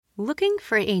Looking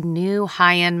for a new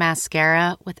high-end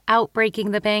mascara without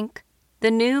breaking the bank? The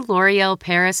new L'Oreal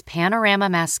Paris Panorama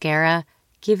Mascara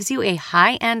gives you a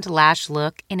high-end lash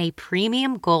look in a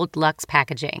premium gold luxe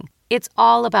packaging. It's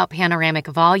all about panoramic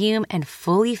volume and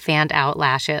fully fanned-out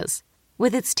lashes.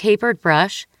 With its tapered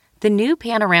brush, the new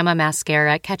Panorama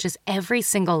Mascara catches every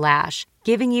single lash,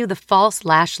 giving you the false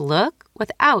lash look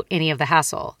without any of the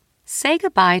hassle. Say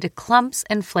goodbye to clumps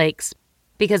and flakes,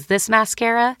 because this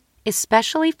mascara is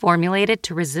specially formulated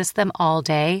to resist them all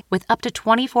day with up to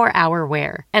 24-hour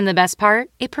wear. And the best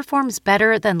part? It performs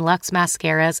better than Luxe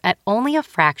mascaras at only a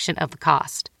fraction of the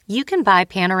cost. You can buy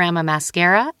Panorama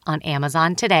Mascara on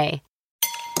Amazon today.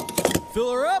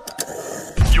 Fill her up!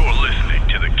 You're listening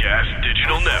to the Gas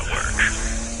Digital Network.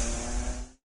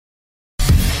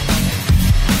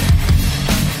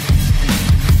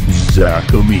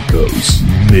 Zach Amico's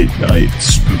Midnight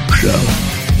Spook Show.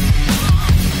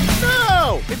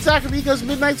 It's Zach Amico's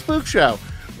Midnight Spook Show.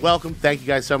 Welcome. Thank you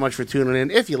guys so much for tuning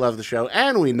in. If you love the show,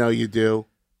 and we know you do,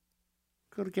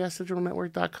 go to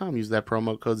GasDigitalNetwork.com. Use that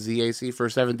promo code ZAC for a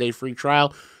 7-day free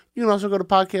trial. You can also go to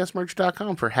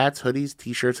podcastmerch.com for hats, hoodies,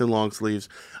 t-shirts, and long sleeves.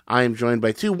 I am joined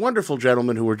by two wonderful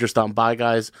gentlemen who were just on Bye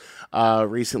Guys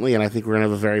recently, and I think we're going to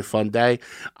have a very fun day.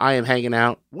 I am hanging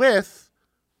out with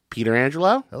Peter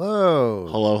Angelo. Hello.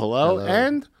 Hello.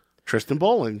 And Tristan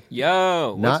Bowling.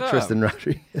 Yo, what's Not up? Tristan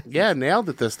Rodriguez. Yeah, nailed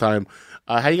it this time.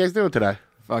 How you guys doing today?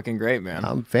 Fucking great, man.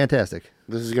 I'm fantastic.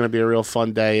 This is going to be a real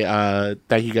fun day.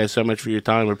 Thank you guys so much for your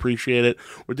time. Appreciate it.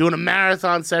 We're doing a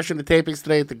marathon session of tapings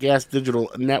today at the Gas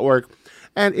Digital Network,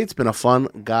 and it's been a fun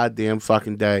goddamn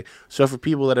fucking day. So for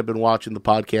people that have been watching the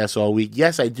podcast all week,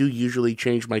 yes, I do usually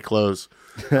change my clothes.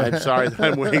 I'm sorry that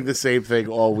I'm wearing the same thing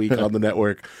all week on the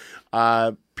network.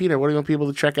 Peter, what do you want people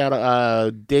to check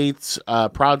out? Dates,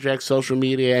 projects, social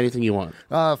media, anything you want.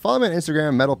 Follow me on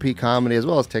Instagram, Metal P Comedy, as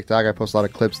well as TikTok. I post a lot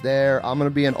of clips there. I'm going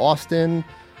to be in Austin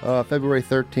February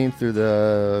 13th through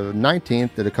the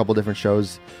 19th. Did a couple different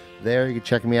shows there. You can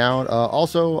check me out.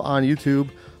 Also on YouTube,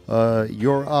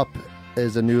 You're Up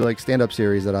is a new stand-up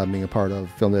series that I'm being a part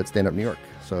of, filmed at Stand Up New York.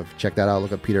 So check that out.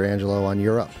 Look up Peter Angelo on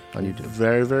You're Up on YouTube.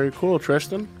 Very, very cool.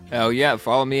 Tristan? Oh, yeah.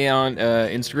 Follow me on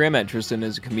Instagram at Tristan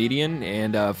is a Comedian,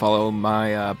 and follow my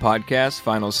podcast,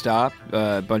 Final Stop.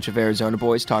 A bunch of Arizona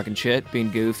boys talking shit,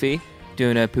 being goofy,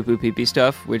 doing poo-poo pee-pee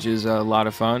stuff, which is a lot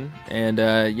of fun. And,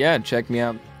 yeah, check me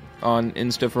out on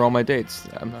Insta for all my dates.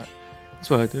 That's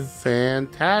what I do.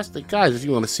 Fantastic. Guys, if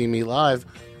you want to see me live,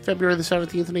 February the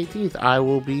 17th and 18th, I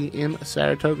will be in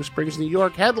Saratoga Springs, New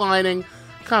York, headlining.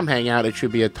 Come hang out. It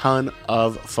should be a ton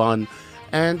of fun.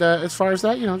 And as far as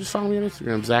that, just follow me on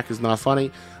Instagram. Zach is Not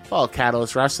Funny. Follow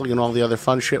Catalyst Wrestling and all the other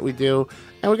fun shit we do.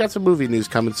 And we got some movie news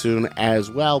coming soon as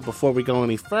well. Before we go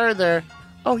any further,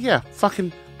 oh yeah,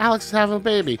 fucking Alex is having a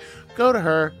baby. Go to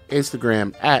her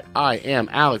Instagram at I am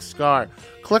Alex Scar.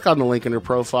 Click on the link in her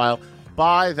profile.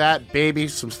 Buy that baby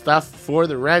some stuff for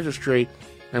the registry.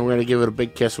 And we're going to give it a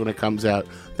big kiss when it comes out.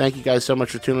 Thank you guys so much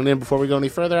for tuning in. Before we go any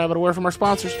further, I have a word from our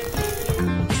sponsors.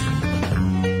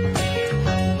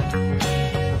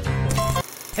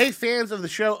 Hey, fans of the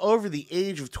show over the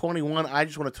age of 21, I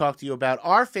just want to talk to you about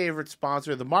our favorite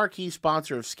sponsor, the marquee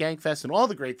sponsor of Skankfest and all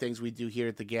the great things we do here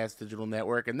at the Gas Digital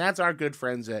Network, and that's our good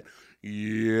friends at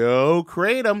Yo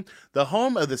Kratom, the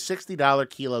home of the $60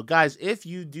 kilo. Guys, if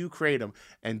you do Kratom,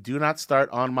 and do not start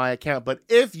on my account, but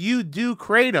if you do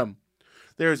Kratom,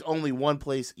 there is only one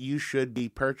place you should be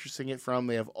purchasing it from.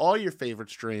 They have all your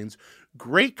favorite strains,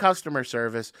 great customer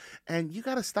service, and you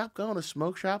got to stop going to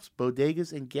smoke shops,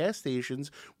 bodegas, and gas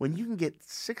stations when you can get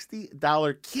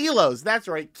 $60 kilos. That's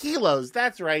right, kilos.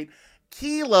 That's right,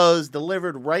 kilos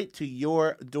delivered right to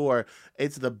your door.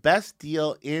 It's the best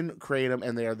deal in Kratom,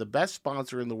 and they are the best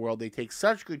sponsor in the world. They take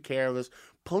such good care of us.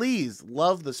 Please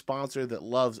love the sponsor that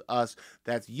loves us.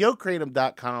 That's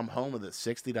YoKratom.com, home of the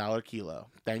 $60 kilo.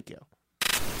 Thank you.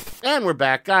 And we're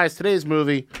back. Guys, today's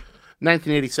movie,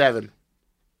 1987,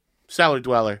 Cellar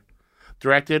Dweller,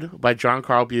 directed by John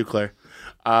Carl Buechler.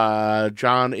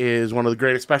 John is one of the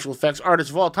greatest special effects artists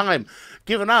of all time,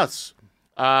 giving us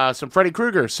some Freddy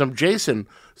Krueger, some Jason,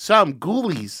 some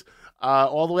Ghoulies,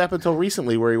 all the way up until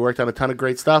recently where he worked on a ton of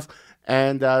great stuff.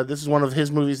 And this is one of his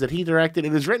movies that he directed.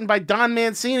 It is written by Don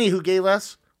Mancini, who gave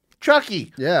us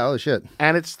Chucky. Yeah, holy shit.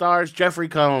 And it stars Jeffrey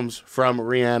Combs from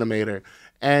Reanimator.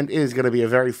 And it is going to be a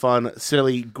very fun,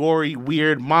 silly, gory,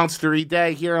 weird, monstery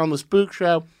day here on the Spook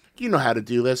Show. You know how to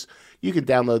do this. You can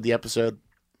download the episode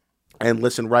and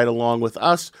listen right along with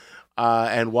us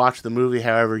and watch the movie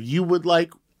however you would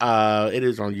like. It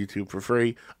is on YouTube for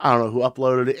free. I don't know who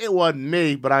uploaded it. It wasn't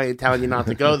me, but I ain't telling you not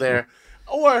to go there.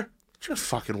 Or just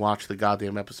fucking watch the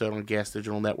goddamn episode on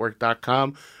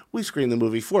GasDigitalNetwork.com. We screen the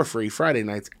movie for free Friday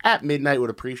nights at midnight with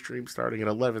a pre-stream starting at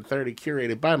 11:30,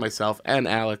 curated by myself and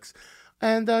Alex.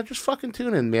 And just fucking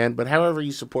tune in, man. But however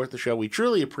you support the show, we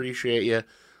truly appreciate you.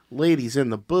 Ladies in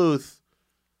the booth,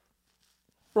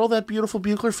 roll that beautiful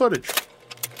Buchler footage.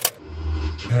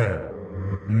 10,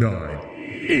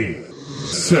 9, 8,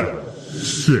 7,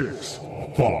 6,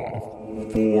 5,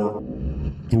 4,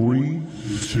 3,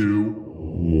 2,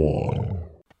 1.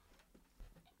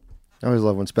 I always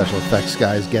love when special effects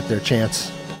guys get their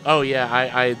chance. Oh yeah,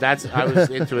 I was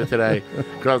into it today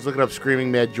because I was looking up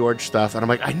Screaming Mad George stuff, and I'm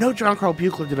like, I know John Carl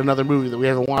Buechler did another movie that we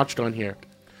haven't watched on here,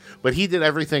 but he did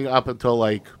everything up until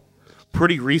like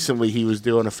pretty recently. He was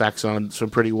doing effects on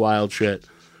some pretty wild shit.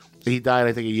 He died,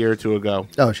 I think, a year or two ago.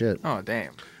 Oh shit! Oh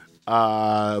damn.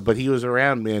 But he was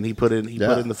around, man. He put in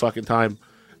the fucking time,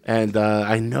 and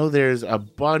I know there's a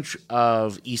bunch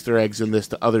of Easter eggs in this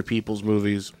to other people's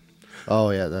movies.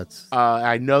 Oh yeah, that's.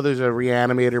 I know there's a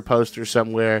Reanimator poster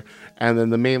somewhere, and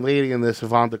then the main lady in this,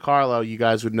 Yvonne DiCarlo, you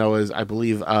guys would know as, I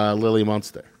believe, Lily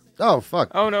Munster. Oh fuck!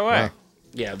 Oh no way. Wow.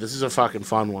 Yeah, this is a fucking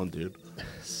fun one, dude.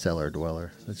 Cellar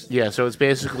dweller. Yeah, so it's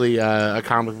basically a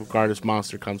comic book artist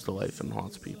monster comes to life and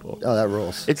haunts people. Oh, that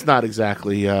rules. It's not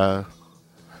exactly. We're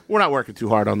not working too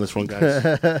hard on this one, guys.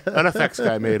 An effects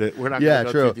guy made it. We're not going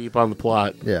to go too deep on the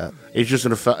plot. Yeah, it's just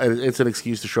it's an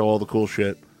excuse to show all the cool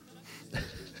shit.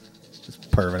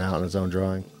 just perving out in his own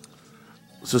drawing.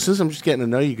 So since I'm just getting to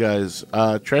know you guys,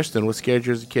 Tristan, what scared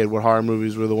you as a kid? What horror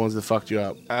movies were the ones that fucked you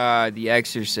up? The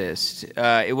Exorcist.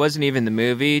 It wasn't even the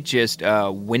movie, just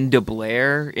Winda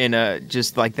Blair in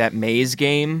just like that maze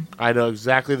game. I know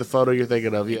exactly the photo you're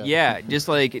thinking of, yeah. Yeah, just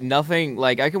like nothing,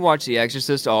 like I can watch The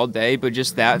Exorcist all day, but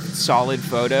just that solid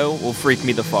photo will freak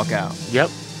me the fuck out. Yep.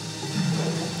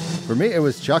 For me, it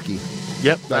was Chucky.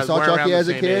 Yep. I saw Chucky as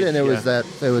a kid, and it was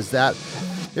that.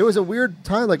 It was a weird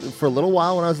time. Like, for a little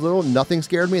while when I was little, nothing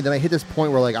scared me. Then I hit this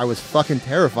point where, like, I was fucking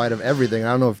terrified of everything.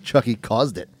 I don't know if Chucky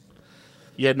caused it.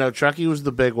 Yeah, no, Chucky was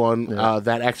the big one. Yeah.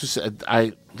 That Exorcist,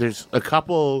 there's a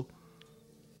couple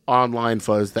online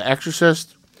photos. The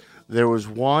Exorcist, there was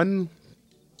one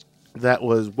that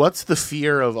was, what's the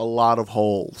fear of a lot of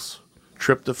holes?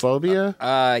 Tryptophobia?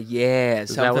 Yeah,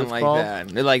 something like called?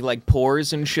 that. Like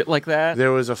pores and shit like that.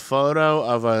 There was a photo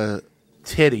of a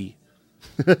titty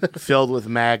filled with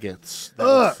maggots that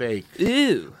was fake.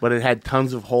 Ew. But it had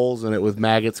tons of holes in it with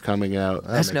maggots coming out.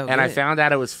 That's no And I good. found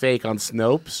out it was fake on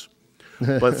Snopes.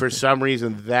 But for some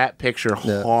reason, that picture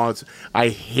haunts. I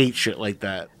hate shit like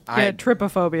that. Yeah,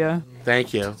 trypophobia.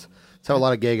 Thank you. That's how a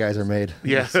lot of gay guys are made.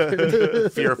 Yeah.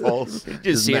 Fear of holes.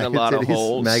 Just seeing a maggot lot of titties,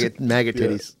 holes. Maggot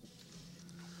titties.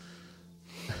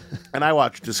 And I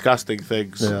watch disgusting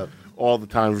things all the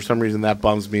time. For some reason, that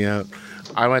bums me out.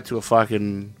 I went to a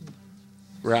fucking...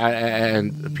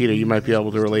 And Peter, you might be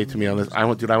able to relate to me on this. I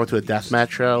went to a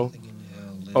deathmatch show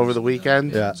over the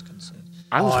weekend. Yeah.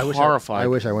 I was horrified. I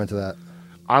wish I went to that.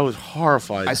 I was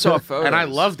horrified. I saw photos. And I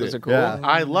loved it. Was it cool? Yeah.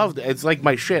 I loved it. It's like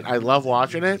my shit. I love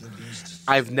watching it.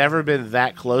 I've never been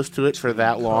that close to it for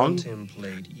that long.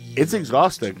 It's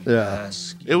exhausting. Yeah.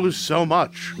 It was so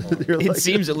much. It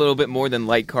seems a little bit more than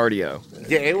light cardio.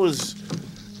 Yeah, it was.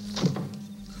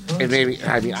 It made me.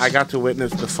 I mean, I got to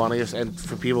witness the funniest. And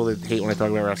for people that hate when I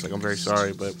talk about wrestling, I'm very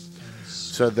sorry. But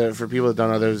for people that don't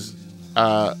know,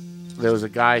 there was a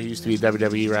guy who used to be a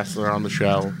WWE wrestler on the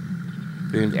show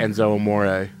named Enzo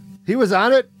Amore. He was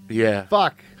on it? Yeah.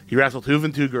 Fuck. He wrestled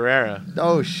Juventud Guerrera.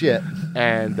 Oh, shit.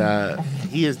 And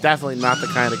he is definitely not the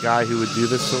kind of guy who would do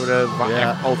this sort of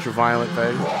ultra-violent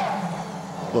thing.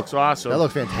 Looks awesome. That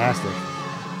looked fantastic.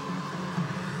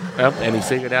 Yep, and he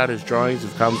figured out his drawings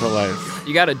have come to life.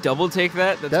 You got to double take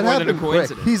that? That's That more than a happened quick.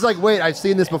 coincidence. He's like, wait, I've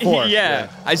seen this before. yeah,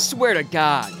 I swear to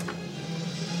God.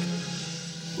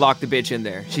 Lock the bitch in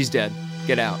there. She's dead.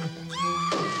 Get out.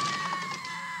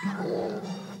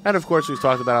 And of course, we've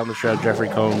talked about on the show Jeffrey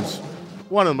Combs,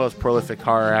 one of the most prolific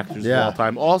horror actors of all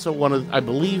time. Also, one of, I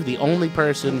believe, the only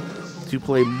person to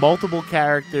play multiple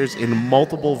characters in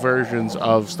multiple versions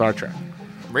of Star Trek.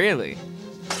 Really?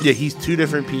 Yeah, he's two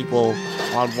different people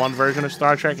on one version of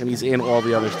Star Trek, and he's in all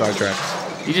the other Star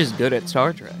Treks. He's just good at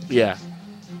Star Trek. Yeah.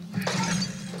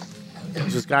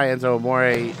 There's this guy, Enzo Amore,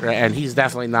 and he's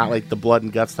definitely not like the blood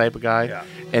and guts type of guy. Yeah.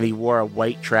 And he wore a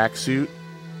white tracksuit.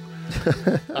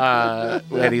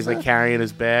 And he's like carrying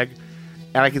his bag.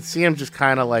 And I could see him just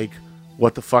kind of like,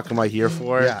 what the fuck am I here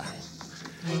for? Yeah.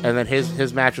 And then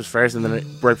his match was first, and then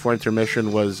right before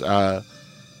intermission was a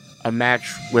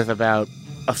match with about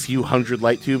a few hundred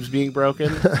light tubes being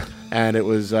broken. And it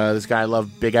was this guy I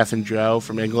loved, Big F and Joe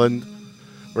from England.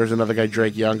 Whereas another guy,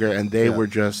 Drake Younger, and they were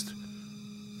just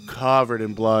covered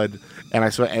in blood. And I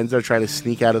saw Enzo try to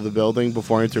sneak out of the building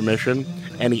before intermission,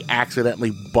 and he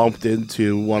accidentally bumped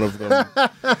into one of them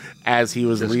as he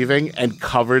was leaving and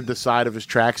covered the side of his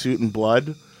tracksuit in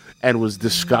blood and was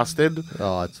disgusted.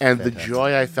 Oh, it's and fantastic. the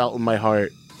joy I felt in my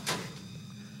heart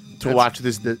to watch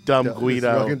this dumb This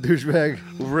Guido fucking douchebag.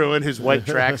 ruin his white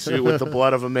tracksuit with the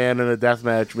blood of a man in a death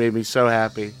match made me so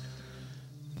happy.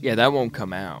 Yeah, that won't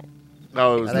come out.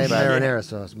 Oh, it was That the ain't best. marinara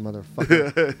sauce,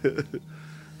 motherfucker.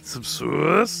 Some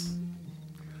sauce.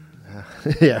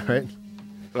 Yeah, right.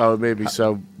 Oh, it made me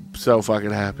so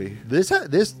fucking happy. This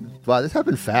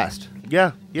happened fast.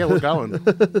 Yeah, we're going.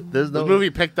 There's The no movie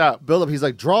picked up. build up. He's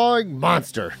like drawing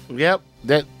monster. Yep.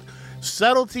 That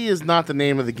subtlety is not the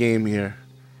name of the game here.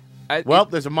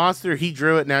 There's a monster. He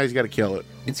drew it. Now he's got to kill it.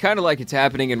 It's kind of like it's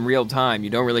happening in real time. You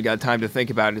don't really got time to think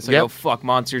about it. It's like, Yep. oh, fuck,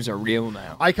 monsters are real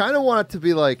now. I kind of want it to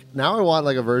be like, now I want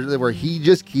like a version where he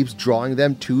just keeps drawing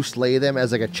them to slay them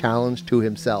as like a challenge to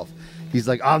himself. He's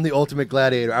like, I'm the ultimate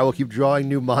gladiator. I will keep drawing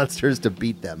new monsters to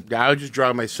beat them. Yeah, I would just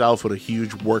draw myself with a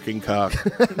huge working cock.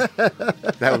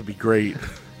 That would be great.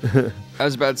 I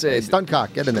was about to say, Stunt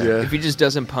cock, get in there. Yeah. if he just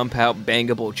doesn't pump out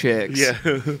bangable chicks, Yeah.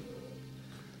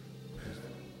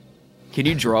 can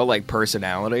you draw like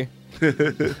personality?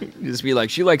 Just be like,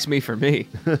 she likes me for me.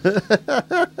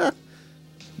 The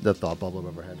thought bubble of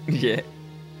overhead. Yeah.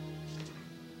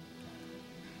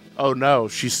 Oh no,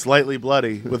 she's slightly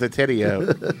bloody with a titty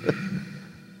out.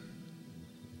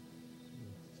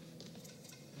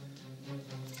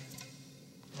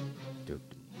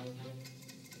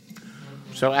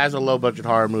 So, as a low-budget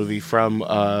horror movie from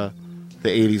the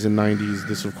 80s and 90s,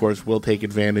 this, of course, will take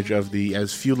advantage of the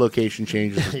as few location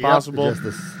changes as Yep, possible. just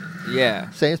this Yeah.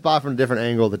 same spot from a different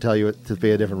angle to tell you it to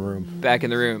be a different room. Back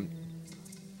in the room.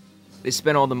 They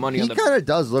spent all the money He on the... kind of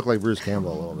does look like Bruce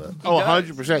Campbell a little bit. Oh, does.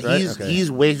 100%. Right? He's Okay.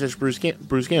 he's Wakish Bruce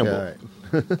Campbell. Yeah,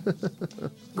 right.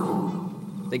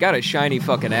 They got a shiny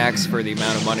fucking axe for the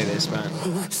amount of money they spent.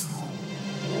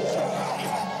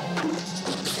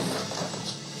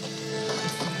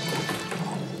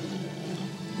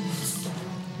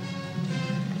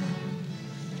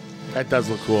 That does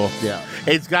look cool. Yeah.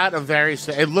 It's got a very...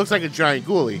 It looks like a giant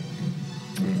ghoulie.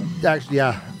 Actually,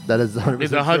 yeah, that is 100%.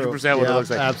 It's 100% what it looks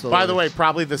like. Absolutely. By the way,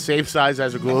 probably the same size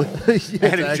as a ghoulie. It's and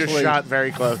it's just actually shot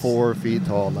very close. 4 feet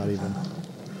tall, not even.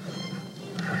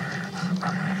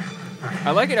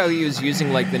 I like it how he was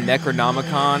using like the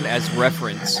Necronomicon as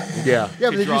reference. Yeah. Yeah,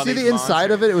 To but did draw you see these the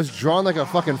inside of it? It was drawn like a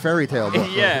fucking fairy tale book.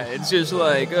 Yeah, it's just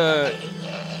like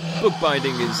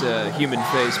bookbinding is human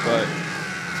face, but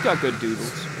it's got good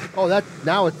doodles. Oh, that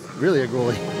now it's really a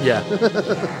ghoulie. Yeah.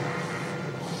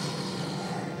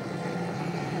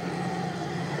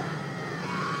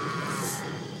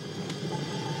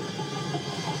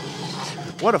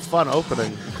 What a fun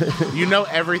opening. You know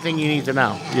everything you need to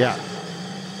know. Yeah.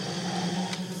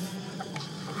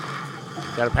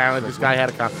 That apparently this guy had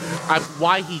a comic.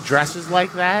 Why he dresses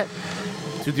like that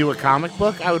to do a comic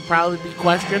book, I would probably be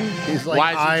questioned. He's like,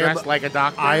 why is I he am- dressed like a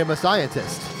doctor? I am a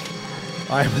scientist.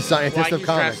 I am a Why scientist of he's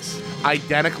comics. dressed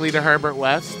identically to Herbert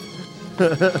West.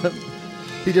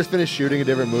 He just finished shooting a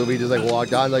different movie. Just like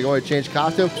walked on, like, oh, I changed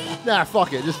costume. Nah,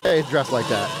 fuck it. Just stay dressed like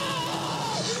that.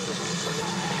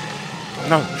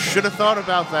 No, should have thought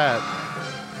about that.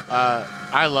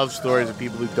 I love stories of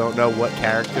people who don't know what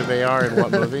character they are in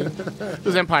what movie. It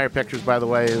was Empire Pictures, by the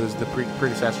way. It was the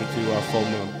predecessor to Full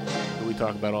Moon that we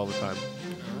talk about all the time.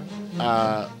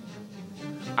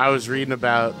 I was reading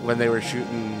about when they were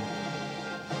shooting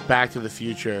Back to the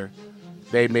Future.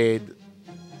 They made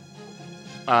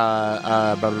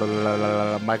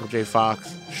Michael J.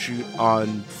 Fox shoot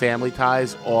on Family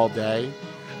Ties all day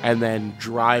and then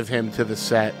drive him to the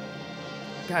set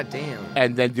God damn.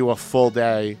 and then do a full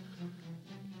day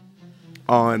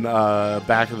on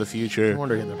Back to the No Future.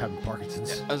 wonder he ended up having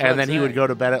Parkinson's. And then he would go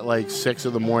to bed at like 6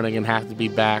 in the morning and have to be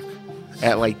back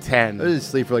at like I 10.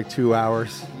 just sleep for like 2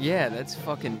 hours. Yeah, that's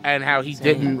fucking. And how he insane.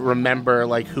 didn't remember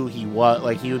like who he was.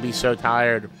 Like he would be so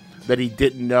tired that he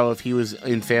didn't know if he was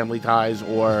in Family Ties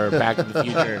or Back to the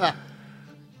Future.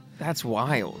 That's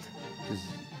wild.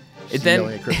 Just then-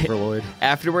 yelling at Christopher Lloyd.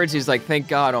 Afterwards, he's like, "Thank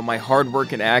God, on my hard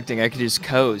work and acting, I could just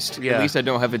coast. Yeah. At least I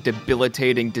don't have a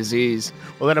debilitating disease."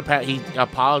 Well, then he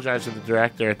apologized to the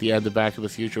director at the end of Back to the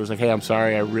Future. It was like, hey, I'm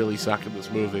sorry, I really suck in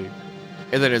this movie.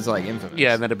 And then it's like infamous.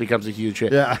 Yeah, and then it becomes a huge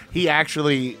hit. Yeah. He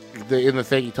actually, in the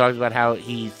thing, he talks about how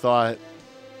he thought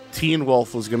Teen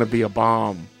Wolf was going to be a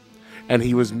bomb, and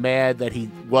he was mad that he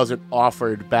wasn't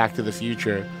offered Back to the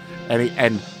Future,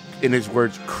 and in his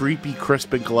words, creepy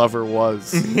Crispin Glover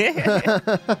was.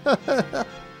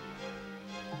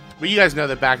 But you guys know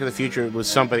that Back to the Future was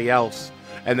somebody else,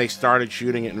 and they started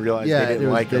shooting it and realized Yeah, they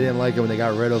didn't like they him. didn't like him, and they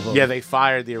got rid of him. Yeah, they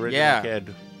fired the original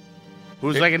kid, who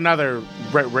was like another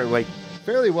like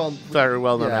fairly well, very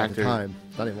well-known at actor. the time.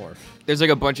 Not anymore. There's like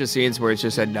a bunch of scenes where it's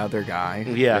just another guy.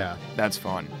 Yeah. That's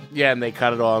fun. Yeah, and they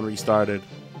cut it all and restarted.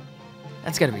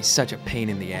 That's got to be such a pain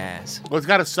in the ass. Well, it's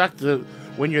got to suck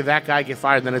when you're that guy get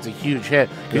fired, then it's a huge hit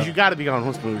because you got to be going,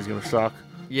 this movie's gonna suck.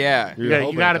 Yeah.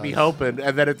 You got to be hoping,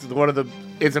 and then it's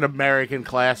it's an American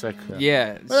classic.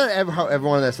 Yeah. But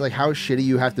everyone that's like, how shitty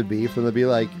you have to be for them to be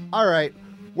like, all right,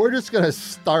 we're just gonna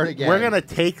start again. We're gonna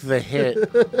take the hit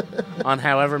on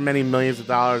however many millions of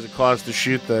dollars it costs to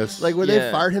shoot this. Like when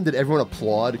they fired him, did everyone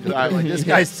applaud? 'Cause they're like, this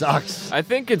guy sucks. I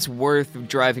think it's worth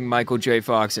driving Michael J.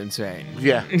 Fox insane.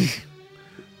 Yeah.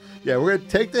 Yeah, we're gonna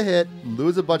take the hit,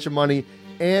 lose a bunch of money,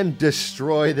 and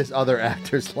destroy this other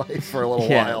actor's life for a little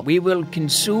while. We will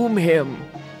consume him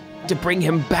to bring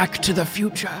him back to the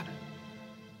future.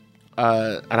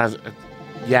 And I've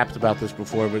yapped about this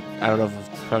before, but I don't know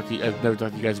if I've never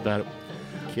talked to you guys about it.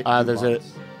 There's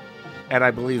and I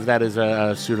believe that is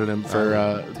a pseudonym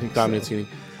for Don Mancini.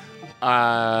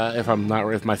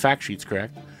 If my fact sheet's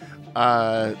correct.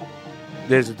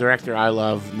 There's a director I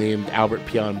love named Albert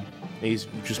Pyun. He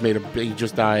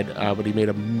just died, but he made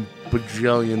a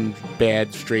bajillion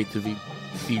bad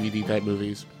straight-to-DVD type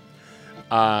movies.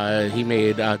 He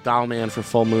made Doll Man for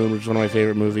Full Moon, which is one of my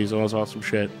favorite movies. It was awesome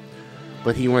shit.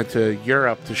 But he went to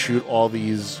Europe to shoot all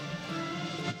these,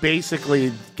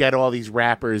 basically get all these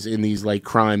rappers in these like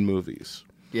crime movies.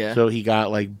 Yeah. So he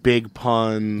got like Big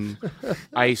Pun,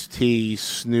 Ice-T,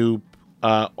 Snoop,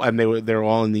 and they're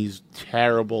all in these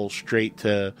terrible straight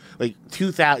to like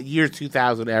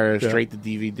 2000 era straight to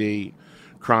DVD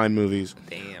crime movies.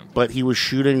 Damn. But he was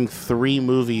shooting 3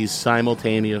 movies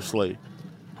simultaneously.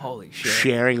 Holy shit.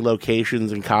 Sharing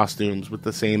locations and costumes with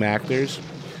the same actors.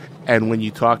 And when you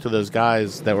talk to those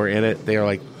guys that were in it, they're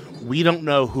like, we don't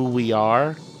know who we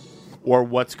are or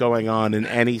what's going on in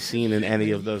any scene in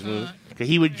any of those movies.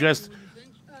 He would just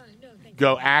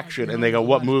go action, and they go,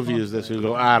 what movie is this? He would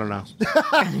go, I don't know.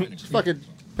 Just fucking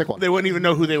pick one. They wouldn't even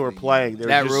know who they were playing. They would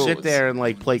That just rules. sit there and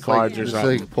like play cards or Just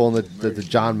something. like pulling the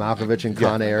John Malkovich and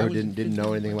Con Air, who didn't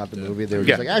know anything about the movie. They were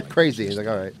just like, that's crazy. He's like,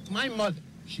 all right. My mother,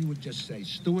 she would just say,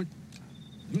 Stuart,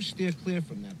 you steer clear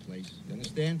from that place. You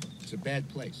understand? It's a bad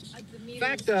place. In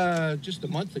fact, just a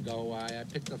month ago, I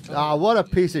picked up... Ah, what a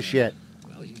piece of shit.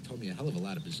 Well, he told me a hell of a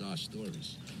lot of bizarre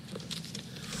stories.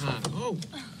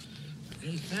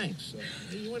 Hey, thanks.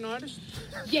 Are you an artist?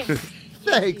 Yes.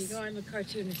 Thanks. You know, I'm a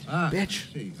cartoonist.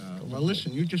 Bitch. See, well,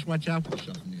 listen, you just watch out for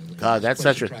yourself. God, that's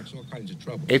such a... Attracts all kinds of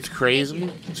trouble. It's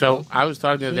crazy. So I was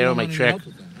talking the other day with my chick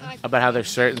about how there's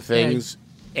certain things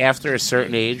after a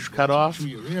certain age cut off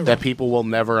that people will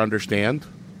never understand.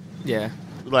 Yeah.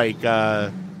 Like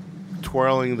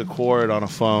twirling the cord on a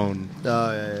phone.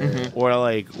 Or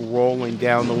like rolling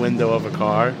down the window of a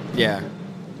car. Yeah.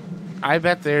 I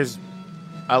bet there's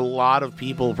a lot of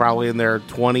people probably in their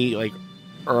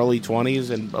early 20s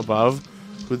and above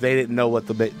who they didn't know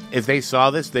if they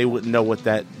saw this, they wouldn't know what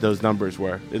those numbers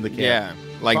were in the camera. Yeah.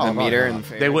 Like the meter and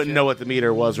They wouldn't know what the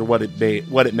meter was or what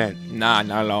it meant. Nah,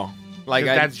 not at all. Like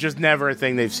that's just never a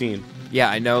thing they've seen. Yeah,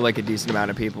 I know like a decent amount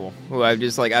of people who I've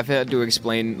had to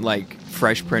explain like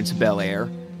Fresh Prince of Bel-Air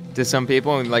to some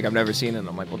people, and like I've never seen it. And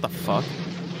I'm like, what the fuck?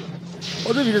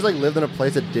 What if you just like lived in a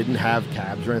place that didn't have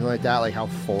cabs or anything like that? Like how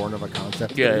foreign of a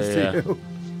concept it is to you?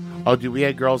 Oh, dude, we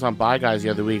had girls on Bye Guys the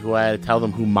other week who I had to tell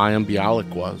them who Mayim Bialik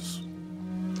was.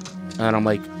 And I'm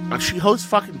like, she hosts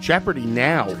fucking Jeopardy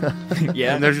now.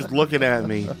 Yeah. And they're just looking at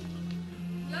me.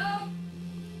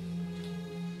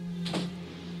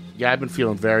 Yeah, I've been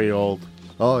feeling very old.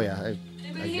 Oh, yeah. I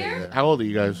here? get it. How old are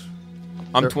you guys?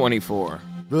 I'm 24.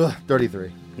 Ugh,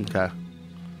 33. Okay.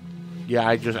 Yeah,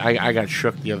 I got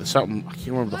shook the other something. I can't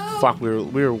remember the fuck we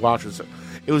were watching.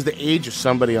 It was the age of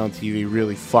somebody on TV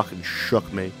really fucking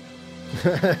shook me.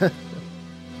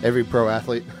 Every pro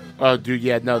athlete. Oh, dude,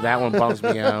 yeah, no, that one bums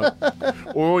me out.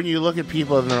 Or when you look at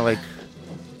people and they're like,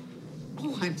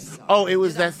 Oh, I'm sorry. oh, it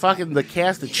was that fucking, the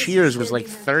cast of Cheers was like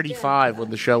 35 when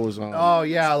the show was on. Oh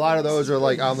yeah, a lot of those are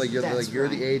like you're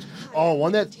the age. Oh,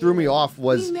 one that threw me off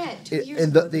was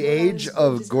in the age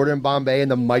of Gordon Bombay and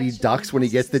the Mighty Ducks when he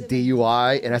gets the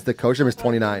DUI and has to coach him is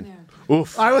 29.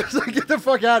 Oof. I was like, get the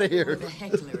fuck out of here. The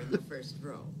heckler in the first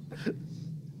row.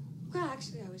 Well,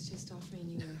 actually, I was just offering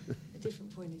you a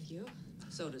different point of view,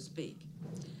 so to speak.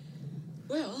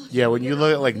 Well, Yeah, when you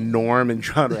look at like Norm and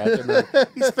John Ratchet,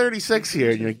 he's 36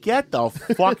 here, and you're like, get the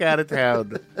fuck out of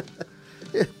town.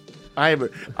 I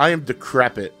am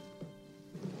decrepit.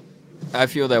 I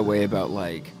feel that way about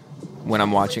like when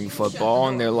I'm watching football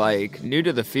and they're like new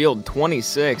to the field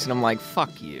 26 and I'm like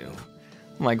fuck you.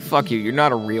 I'm like, fuck you, you're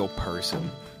not a real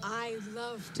person. I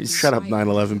love to Shut up,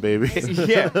 9/11, baby.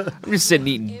 Yeah, I'm just sitting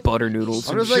eating butter noodles.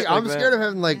 I'm and just like, shit I'm that. scared of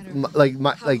having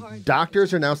like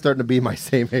doctors are now starting to be my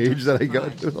same age that I go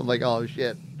to. I'm like, oh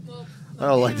shit, I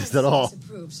don't like this at all.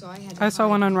 I saw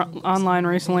one online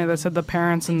recently that said the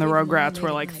parents in the Rugrats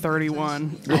were like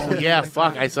 31. Oh, yeah,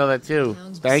 fuck. I saw that too.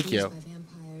 Thank you.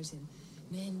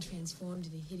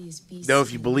 No,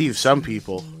 if you believe some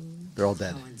people, they're all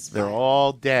dead. They're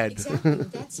all dead.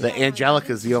 The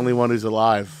Angelica's the only one who's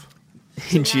alive.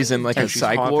 And she's in like a And she's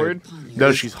psych haunted. ward?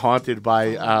 No, she's haunted by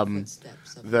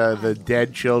the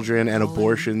dead children and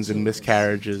abortions and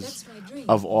miscarriages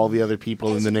of all the other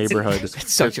people in the neighborhood.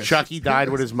 such a- Chucky died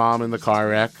with his mom in the car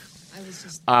wreck.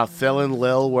 Phil and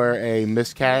Lil were a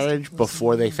miscarriage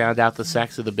before they found out the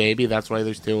sex of the baby. That's why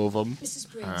there's two of them.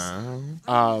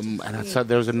 And I said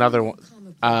there was another one.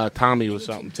 Tommy was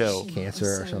something too.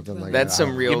 Cancer or something like That's that.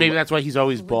 some real. Yeah, maybe that's why he's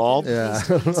always bald. Yeah.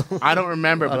 I don't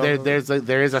remember, but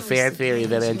there is a fan theory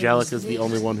that Angelica's the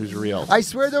only one who's real. I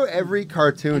swear though, every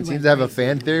cartoon seems to have a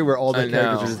fan theory where all the I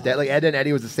characters know. are just dead. Like Ed and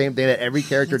Eddie was the same thing, that every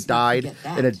character died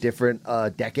in a different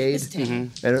decade,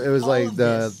 and it was like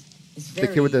the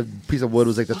kid with the piece of wood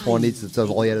was like the 20s, so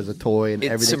all he had was a toy and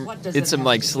everything. It's some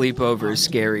like sleepover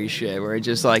scary shit where it's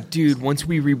just like, dude, once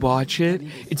we rewatch it,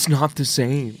 it's not the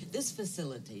same. This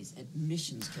facility's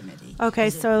admissions committee. Okay,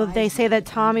 so they say that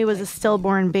Tommy was a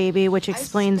stillborn baby, which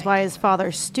explains why his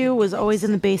father, Stu, was always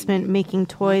in the basement making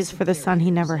toys for the son he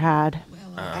never had.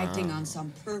 Acting on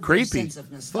some perverse Creepy. sense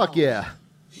of nostalgia. Fuck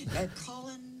yeah.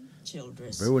 Colin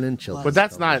Childress. Ruining children. But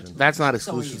that's not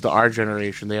exclusive to our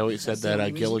generation. They always said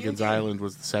that Gilligan's Island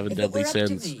was the seven deadly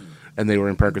sins, and they were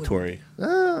in purgatory.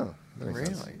 Oh,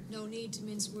 Really? No need to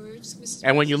mince words, Mr.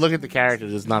 And when you look at the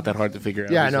characters, it's not that hard to figure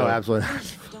out. yeah, I who's know, who. absolutely.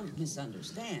 Don't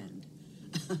misunderstand.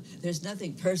 There's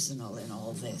nothing personal in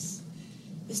all this.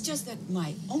 It's just that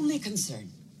my only concern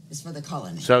is for the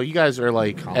colony. So you guys are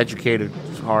like educated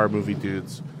horror movie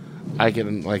dudes. I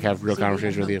can like have real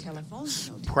conversation with you.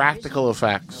 Practical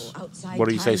effects. What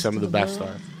do you say some of the best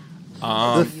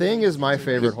are? The Thing is my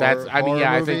favorite horror. I mean,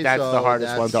 yeah, I movie, think that's so the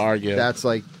hardest one to argue. That's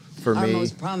like for Our me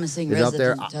most promising is up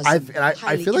there. resident does I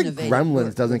highly feel like innovative Gremlins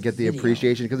work doesn't with get the video.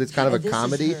 appreciation because it's kind of a This is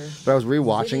comedy. her But I was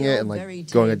rewatching it and like video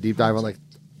going a very deep dive on like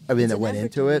everything that went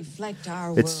into it.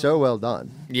 It's so well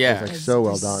done. Yeah. It's like so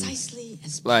well done.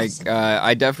 Like,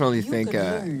 I definitely think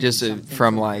just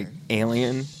from like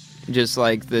Alien, just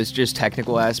like this just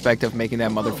technical aspect of making that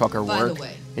motherfucker by the work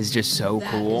way, is just so that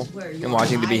cool. is where And your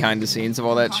watching the eye behind the scenes of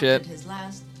all that shit. his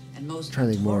last and most Trying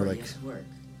to think more, like- notorious work.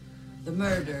 The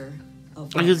murder of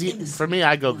Because innocent for me,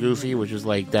 I go Goofy, which is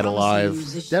like Dead Alive.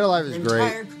 Dead Alive is great.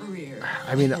 entire career.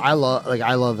 I mean, I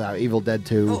love that Evil Dead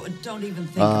 2. Oh, don't even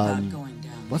think about going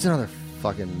down. What's another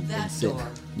fucking That insane? door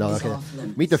No, is okay. off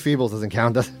limits. Meet the Feebles doesn't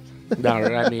count, does it? No,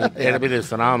 I mean, it is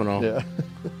phenomenal. Yeah.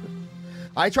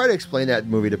 I try to explain that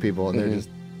movie to people, and they're just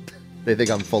they think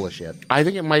I'm full of shit. I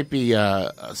think it might be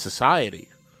Society.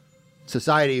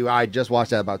 Society, I just watched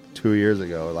that about 2 years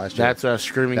ago, last year. That's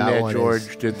Screaming That Mad one George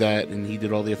is- did that, and he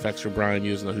did all the effects for Brian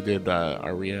Usna, who did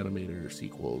our Reanimator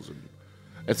sequels, and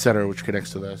etc., which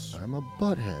connects to this. I'm a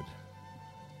butthead.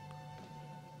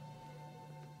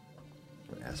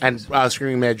 And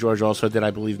Screaming Mad George also did,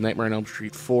 I believe, Nightmare on Elm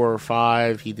Street 4 or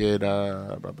 5. He did,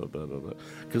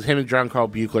 because him and John Carl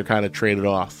Buechler kind of traded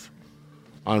off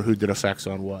on who did effects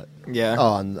on what. Yeah.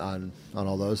 Oh, on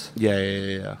all those.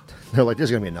 Yeah. They're like,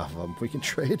 there's gonna be enough of them. We can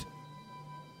trade.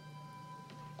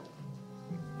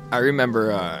 I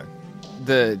remember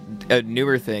the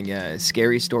newer thing,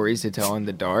 Scary Stories to Tell in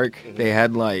the Dark. They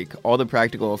had like all the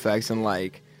practical effects and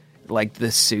like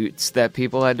the suits that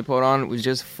people had to put on was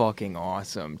just fucking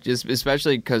awesome. Just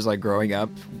especially because like growing up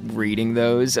reading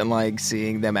those and like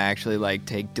seeing them actually like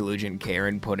take diligent care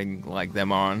in putting like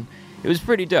them on, it was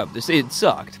pretty dope. It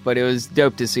sucked, but it was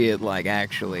dope to see it like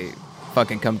actually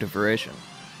fucking come to fruition.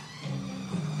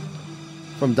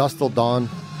 From Dusk Till Dawn.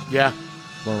 Yeah.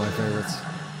 One of my favorites.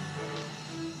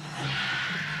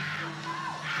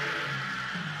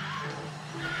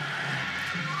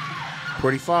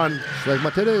 Pretty fun. It's like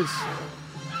my titties.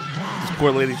 This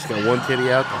poor lady just got one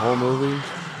titty out the whole movie.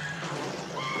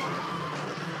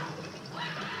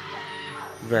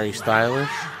 Very stylish.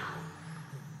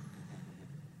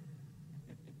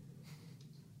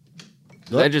 Is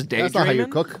that just That's not how you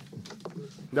daydreaming? cook.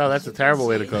 No, that's a terrible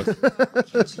way to cook.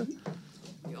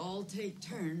 We all take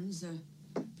turns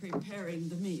preparing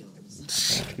the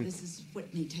meals. This is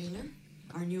Whitney Taylor,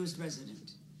 our newest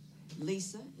resident.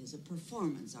 Lisa is a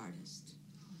performance artist.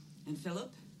 And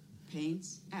Philip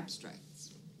paints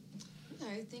abstracts.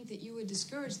 I think that you would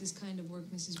discourage this kind of work,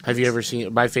 Mrs. Have you ever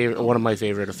seen one of my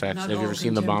favorite effects? Have you ever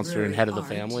seen The Monster in Head of the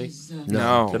Family?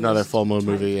 No. It's another full moon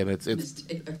movie, and it's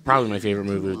probably my favorite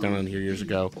movie. It was done on here years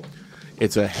ago.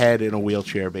 It's a head in a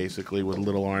wheelchair, basically, with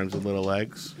little arms and little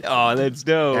legs. Oh, that's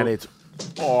dope. And it's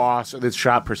awesome. It's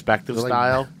shot perspective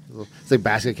style. It's like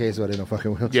Basket Case, but in a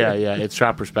fucking wheelchair. Yeah, it's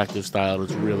shot perspective style.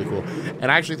 It's really cool.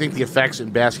 And I actually think the effects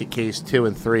in Basket Case 2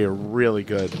 and 3 are really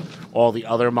good. All the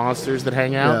other monsters that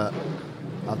hang out. Yeah.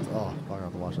 I'll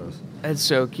have to watch those. That's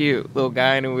so cute. Little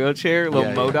guy in a wheelchair,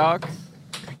 little MODOK.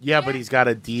 Yeah, but he's got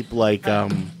a deep, like,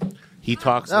 he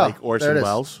talks like Orson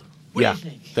Welles. Yeah,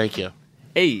 thank you.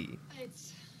 Hey.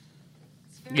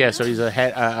 Yeah, so he's a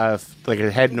head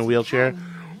in a wheelchair,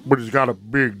 but he's got a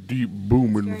big, deep,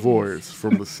 booming voice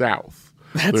from the South.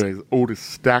 There's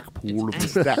Otis Stackpool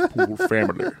of the Stackpool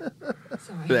family.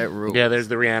 That rules. Yeah, there's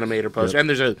the Reanimator poster. And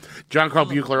there's a... John Carl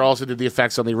Buechler also did the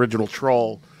effects on the original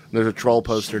Troll. There's a Troll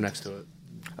poster next to it.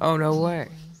 Oh, no way.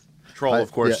 Troll,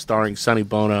 of course, starring Sonny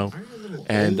Bono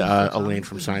and Elaine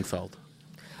from Seinfeld.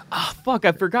 Oh, fuck,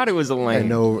 I forgot it was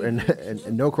Elaine.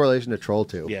 And no correlation to Troll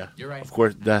 2. Yeah, you're right. Of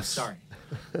course, Sorry.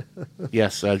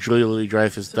 Yes, Julia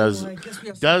Louis-Dreyfus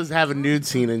does have a nude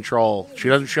scene in Troll. She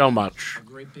doesn't show much,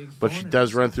 but she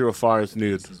does run through a forest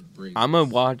nude. I'm going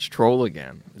to watch Troll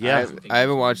again. Yeah. I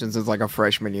haven't watched it since like a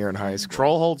freshman year in high school.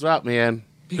 Troll holds up, man.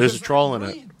 There's a troll in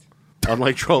it.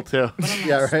 Unlike Troll 2.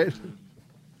 Yeah, right?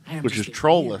 Which is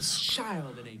trollless.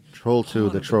 Troll 2,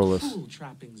 the trollless. Cool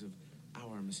trappings of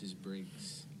our Mrs.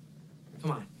 Briggs.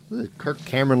 Come on. This is a Kirk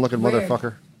Cameron-looking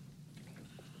motherfucker.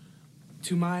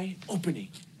 To my opening.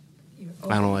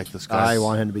 I don't like this guy. I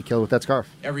want him to be killed with that scarf.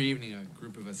 Every evening, a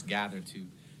group of us gather to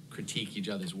critique each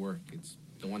other's work. It's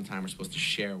the one time we're supposed to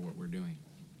share what we're doing.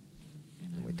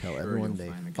 And we tell sure everyone you'll they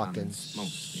find the fucking comments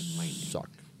most enlightening. suck.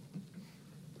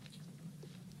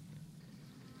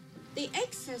 The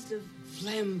excessive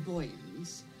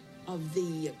flamboyance of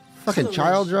the Fucking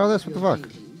child draw this? What the fuck?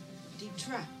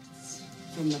 detracts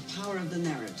from the power of the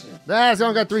narrative. That's the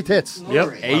one got 3 tits.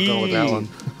 Yep, I'll go with that one.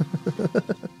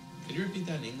 Can you repeat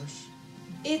that in English?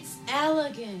 It's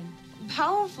elegant,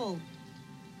 powerful,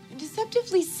 and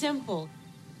deceptively simple.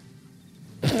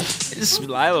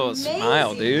 Lilo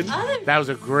smile, dude. That was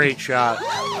a great shot.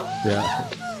 Yeah.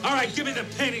 All right, give me the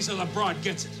paintings so the broad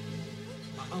gets it.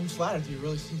 I'm flattered. Do you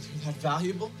really think they're that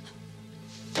valuable?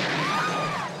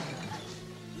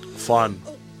 Fun.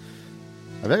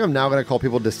 I think I'm now going to call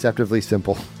people deceptively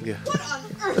simple. Yeah. What on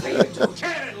earth are you doing?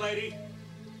 Can it, lady?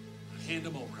 Hand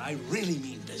them over. I really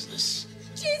mean business.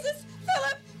 Jesus,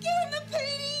 Philip, give him the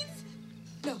paintings!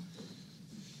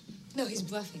 No, he's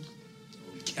bluffing.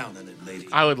 Count on it, lady.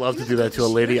 I would love to do that to a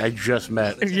lady I just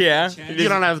met. Yeah. You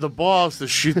don't have the balls to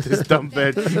shoot this dumb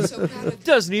bitch.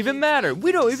 Doesn't even matter.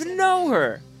 We don't even know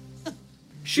her.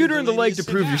 Shoot her in the leg to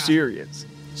prove you're serious.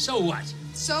 So what?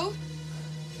 So,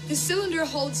 the cylinder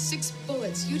holds 6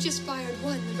 bullets. You just fired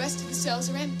 1. The rest of the cells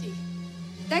are empty.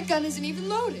 That gun isn't even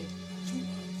loaded. You are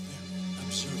very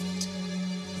observant.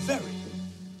 Very.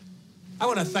 I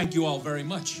want to thank you all very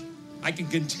much. I can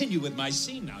continue with my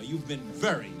scene now. You've been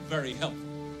very, very helpful.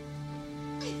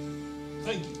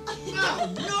 Thank you.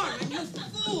 Oh, Norman, you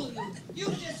fool! You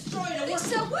destroyed a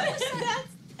Lisa, what is that?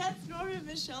 That's Norman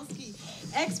Michalski,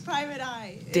 ex-Private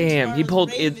Eye. Damn, he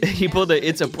pulled it. He pulled a.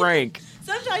 It's a prank.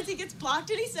 Sometimes he gets blocked,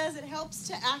 and he says it helps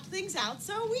to act things out,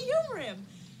 so we humor him.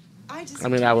 I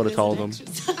mean, I would have told him.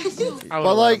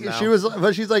 But like,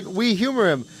 she's like, we humor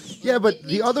him. Yeah, but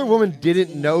the other woman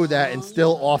didn't know that and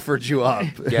still offered you up.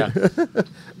 Yeah.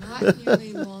 Not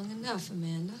nearly long enough,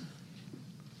 Amanda.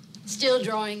 Still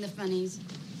drawing the funnies.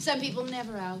 Some people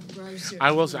never outgrow certain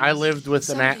I will say, I lived with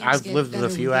I've lived with a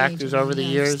few actors over the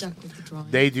years.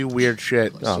 They do weird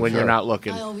shit when you're not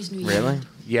looking. Really?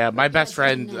 Yeah, my best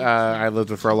friend I lived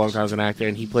with for a long time as an actor,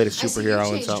 and he played a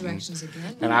superhero in something.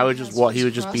 And I would just he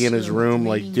would just be in his room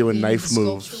like doing knife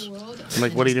moves. I'm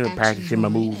like, what are you doing? Practicing my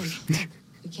moves,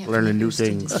 learning new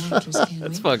things.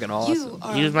 That's fucking awesome.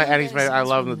 I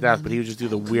love him to death, but he would just do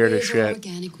the weirdest shit.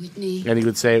 And he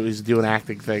would say he was doing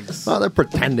acting things. Well, they're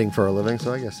pretending for a living,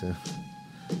 so I guess yeah.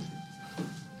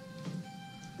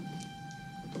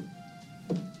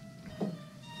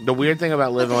 The weird thing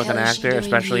about living with an actor,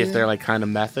 especially if they're like kind of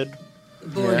method,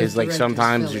 is like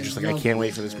sometimes you're just like, I can't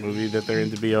wait for this movie that they're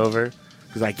in to be over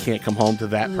because I can't come home to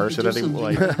that person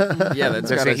anymore. Like, yeah,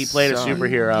 that's they say gotta he played suck. a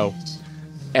superhero,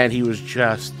 and he was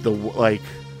just a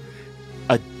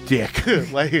dick.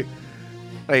 like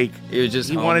it was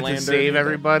just he wanted to Homelander save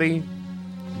everybody,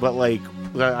 but like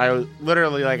I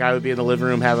would be in the living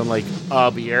room having like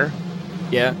a beer.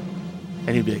 Yeah.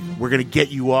 And he'd be like, we're going to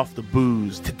get you off the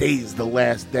booze. Today's the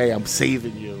last day. I'm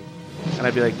saving you. And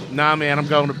I'd be like, nah, man, I'm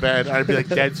going to bed. I'd be like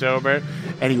dead sober.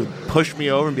 And he would push me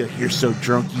over and be like, you're so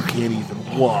drunk you can't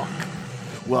even walk.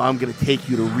 Well, I'm going to take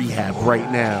you to rehab right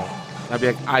now. I'd be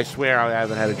like, I swear I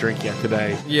haven't had a drink yet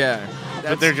today. Yeah.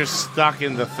 But they're just stuck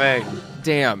in the thing.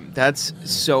 Damn, that's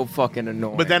so fucking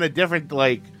annoying. But then a different,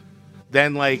 like,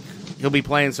 he'll be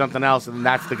playing something else, and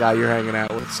that's the guy you're hanging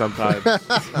out with sometimes.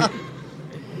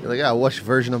 You're like, yeah, which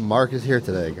version of Mark is here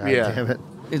today? God damn it.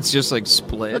 It's just like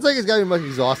split. It's like he's got to be much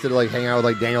exhausted to like hang out with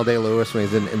like Daniel Day-Lewis when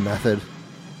he's in Method.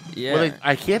 Yeah. Well,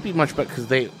 I can't be much better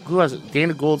because who was it?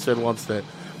 Dana Gould said once that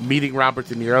meeting Robert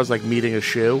De Niro is like meeting a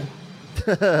shoe.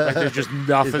 Like there's just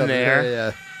nothing there.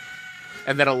 Yeah.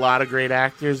 And then a lot of great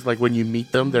actors, like when you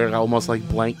meet them, they're almost like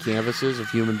blank canvases of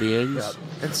human beings. Yeah.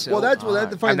 That's so Well, that's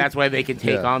and that's why they can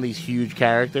take on these huge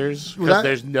characters because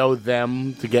there's no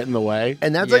them to get in the way.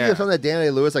 And that's like something that Daniel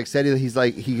Day-Lewis like said. He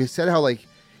said how like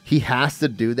he has to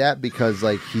do that because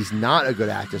like he's not a good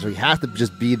actor, so he has to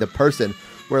just be the person.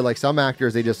 Where like some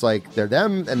actors, they just like they're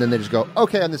them, and then they just go,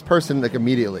 okay, I'm this person like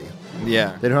immediately.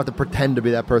 Yeah. They don't have to pretend to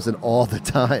be that person all the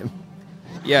time.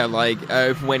 Yeah, like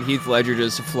when Heath Ledger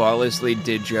just flawlessly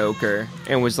did Joker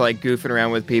and was like goofing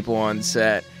around with people on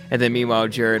set, and then meanwhile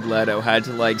Jared Leto had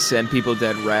to like send people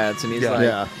dead rats, and he's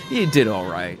he did all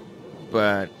right,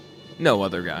 but no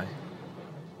other guy.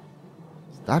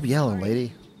 Stop yelling,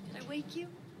 lady. Did I wake you?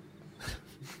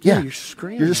 Yeah, you're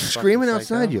screaming. You're just screaming Fucking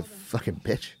outside, psycho. you fucking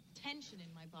bitch. Tension in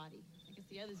my body. I guess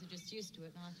the others are just used to it,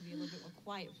 and I'll have to be a little bit more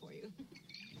quiet for you.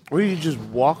 Or you just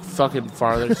walk fucking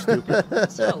farther, stupid.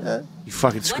 So, you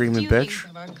fucking screaming what do you bitch. think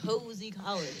of our cozy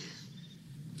colony?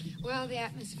 Well, the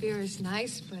atmosphere is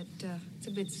nice, but it's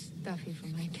a bit stuffy for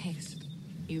my taste.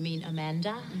 You mean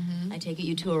Amanda? I take it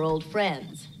you two are old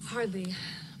friends. Hardly.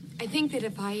 I think that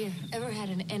if I ever had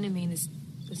an enemy in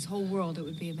this whole world, it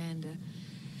would be Amanda.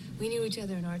 We knew each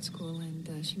other in art school,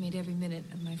 and she made every minute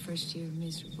of my first year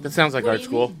miserable. That sounds like What art do you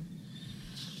school. mean?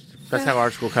 That's how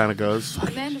art school kind of goes.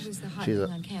 Amanda was the hot She's one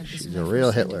a- on campus. she's when a I real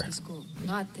first entered Hitler. the school.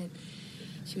 Not that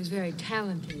she was very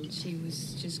talented. She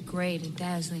was just great at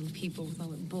dazzling people with all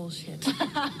that bullshit.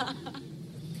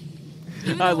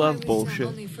 I love I was bullshit.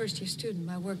 only a first-year student.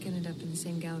 My work ended up in the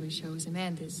same gallery show as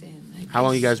Amanda's, and I How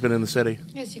long you guess- guys been in the city?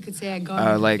 Yes, you could say I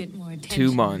garnered a like bit more attention 2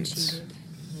 than months. she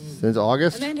did. Since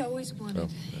August? Amanda always wanted.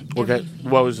 Okay.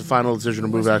 What was the final decision to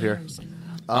move out here?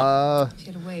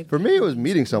 For me, it was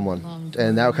meeting someone,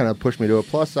 and that kind of pushed me to it.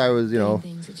 Plus, I was,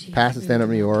 past the stand-up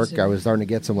New York. I was starting to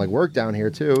get some like work down here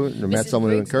too. And I met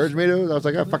someone who encouraged me to. I was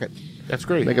like, oh, fuck it. That's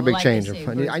great. Make a big Well, I change.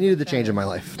 can say I needed the change in my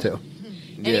life too.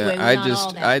 Anyway, Yeah, we're not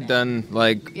all that I'd done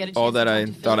like You had a all chance that to I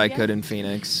talk to thought I Philip could yet? in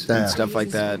Phoenix Yeah. and stuff like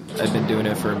that. I've been doing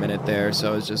it for a minute there,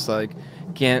 so it's just like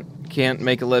can't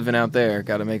make a living out there.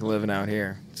 Got to make a living out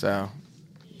here. So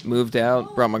moved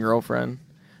out, brought my girlfriend,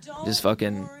 just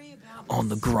fucking on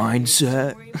the grind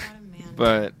set.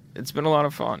 But it's been a lot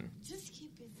of fun.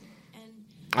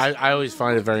 I always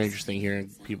find it very interesting hearing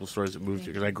people's stories that moved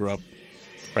here because I grew up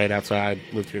right outside.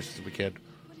 I lived here since a kid.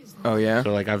 Oh yeah.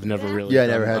 So like I've never really Yeah, I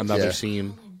done never had- another yeah.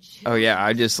 scene. Oh yeah,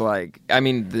 I just like. I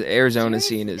mean, the Arizona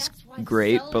scene is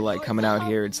great, but like coming out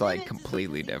here, it's like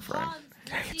completely different.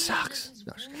 It sucks.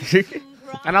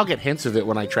 And I'll get hints of it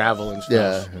when I travel and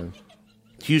Yeah. stuff.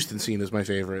 Houston scene is my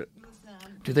favorite.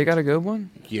 Do they got a good one?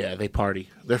 Yeah, they party.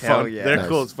 They're Hell fun. yeah. They're Nice.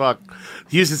 cool as fuck.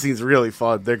 Houston scene's really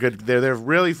fun. They're good. They're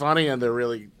really funny and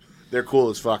they're cool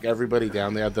as fuck. Everybody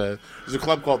down there. There's a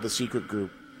club called The Secret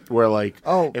Group where like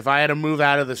if I had to move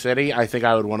out of the city, I think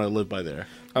I would want to live by there.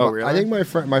 Oh, Well, really? I think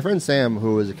my friend Sam,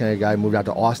 who was the kind of guy, moved out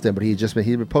to Austin, but he'd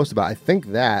been posted about I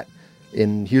think that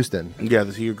in Houston. Yeah,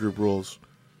 the Secret Group rules.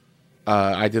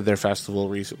 I did their festival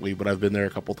recently, but I've been there a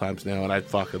couple times now, and I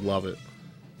fucking love it.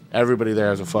 Everybody there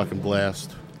has a fucking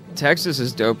blast. Texas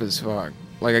is dope as fuck.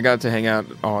 Like I got to hang out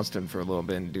in Austin for a little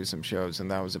bit and do some shows, and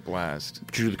that was a blast.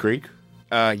 Did you do the Creek?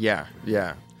 Yeah.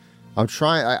 I'm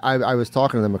trying. I was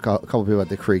talking to them a couple people at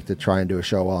the Creek to try and do a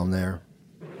show while I'm there.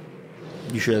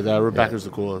 You should. Rebecca's the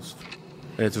coolest.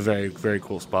 And it's a very, very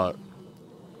cool spot.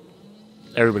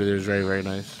 Everybody there is very, very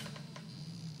nice.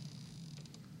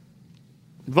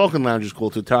 Vulcan Lounge is cool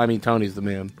too. I mean, Tony's the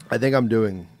man. I think I'm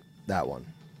doing that one.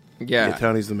 Yeah.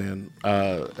 Tony's the man.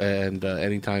 And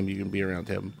anytime you can be around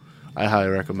him, I highly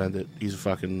recommend it. He's a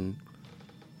fucking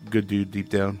good dude deep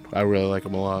down. I really like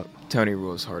him a lot. Tony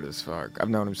rules hard as fuck. I've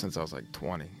known him since I was like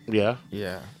 20. Yeah?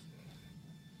 Yeah.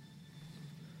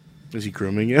 Is he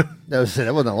grooming you? That wasn't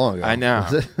that long ago. I know.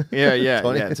 Was it? Yeah.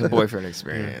 20? It's a boyfriend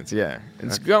experience. Yeah.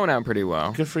 It's going out pretty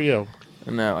well. Good for you.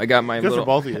 No, I got my Good for little,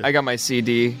 both of you. I got my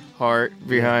CD heart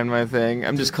behind my thing.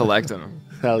 I'm just collecting them.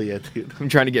 Hell yeah, dude. I'm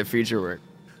trying to get feature work.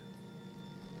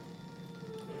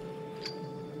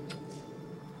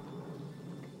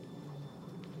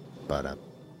 Ba-da.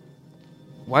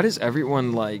 Why does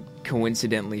everyone, like,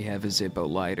 coincidentally have a Zippo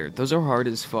lighter? Those are hard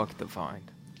as fuck to find.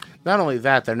 Not only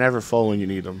that, they're never full when you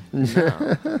need them. No.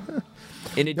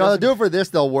 And it No, they'll doesn't... do it for this,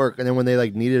 they'll work, and then when they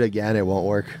like need it again, it won't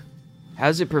work. How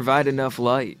does it provide enough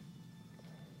light?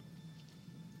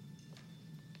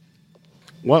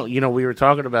 Well, you know, we were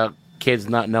talking about kids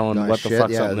not knowing No, what shit, the fuck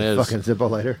yeah, something the is. fucking Zippo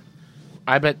lighter.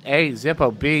 I bet A,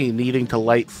 Zippo, B, needing to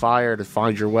light fire to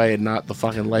find your way and not the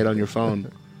fucking light on your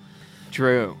phone.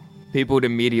 True. People would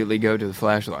immediately go to the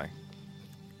flashlight.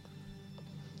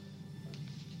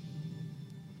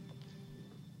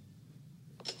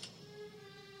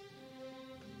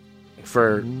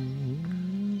 For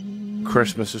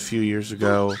Christmas a few years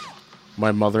ago,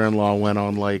 my mother-in-law went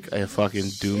on like a fucking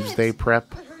doomsday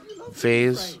prep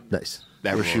phase. Nice.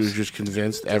 Where she was just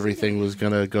convinced everything was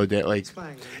gonna go down. Like,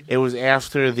 it was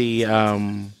after the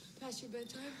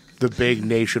big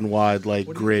nationwide like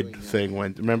grid thing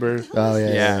went. Remember? Oh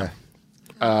yeah.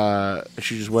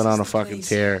 She just went on a fucking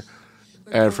tear.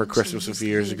 And for Christmas a few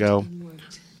years ago,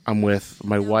 I'm with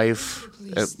my wife,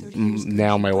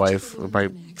 now my wife, my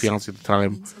fiance at the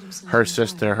time, her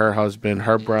sister, her husband,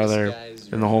 her brother,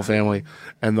 and the whole family.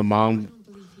 And the mom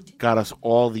got us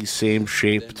all these same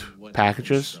shaped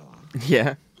packages.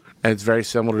 Yeah. And it's very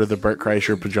similar to the Bert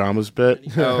Kreischer pajamas bit.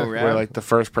 Oh, right. Where like the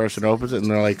first person opens it and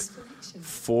they're like,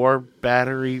 4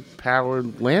 battery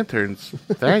powered lanterns.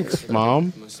 Thanks,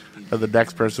 Mom. And the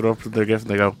next person opens their gift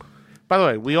and they go, by the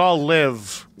way, we all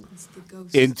live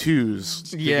in twos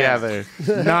together,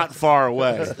 not far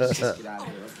away.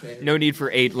 No need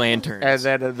for 8 lanterns.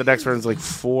 And then the next person's like,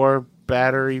 4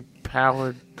 battery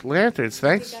powered lanterns.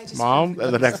 Thanks, Mom.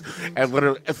 And the next, and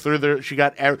literally she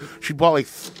bought like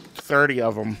 30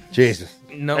 of them. Jesus.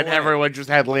 No and way. everyone just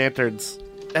had lanterns.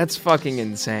 That's fucking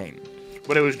insane.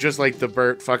 But it was just like the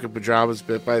Bert fucking pajamas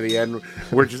bit by the end,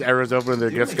 where just everyone's opening their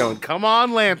gifts going, come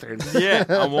on, lanterns. Yeah,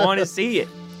 I want to see it.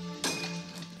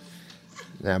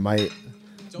 Yeah, my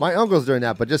uncle's doing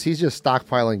that, but he's just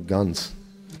stockpiling guns.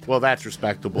 Well, that's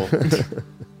respectable.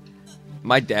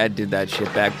 My dad did that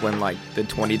shit back when, like, the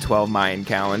 2012 Mayan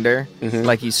calendar,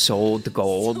 like, he sold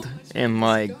gold and,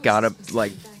 like, got up,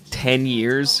 like, 10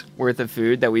 years worth of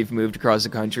food that we've moved across the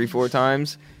country 4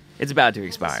 times. It's about to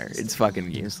expire. It's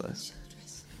fucking useless.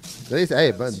 At least,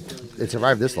 hey, but it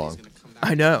survived this long.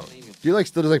 I know. Do you, like,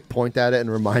 still just, like, point at it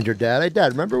and remind your dad, hey,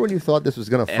 Dad, remember when you thought this was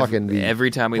going to fucking be... Every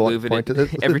time we move it,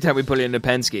 every time we put it into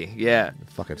Penske, yeah.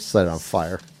 Fucking set it on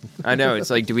fire. I know. It's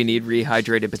like, do we need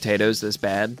rehydrated potatoes this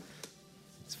bad?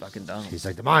 It's fucking dumb. He's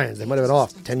like, the Mayans, they might have been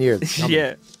off 10 years.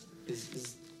 Yeah.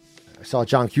 I saw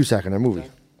John Cusack in a movie.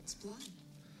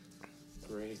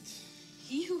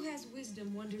 He who has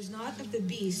wisdom wonders not of the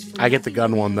beast. I get the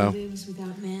gun one, though. I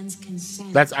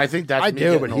think that's I me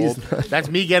do, getting but he's old. That's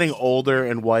me getting older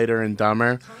and whiter and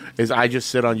dumber. Is I just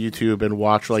sit on YouTube and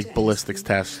watch like ballistics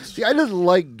tests. See, I just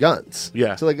like guns.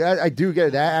 Yeah. So, like, I do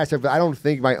get that aspect, but I don't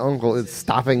think my uncle is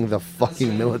stopping the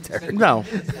fucking military. No.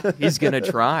 He's going to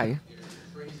try.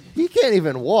 He can't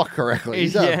even walk correctly.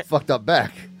 He's got Yeah. a fucked up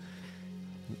back.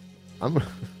 No,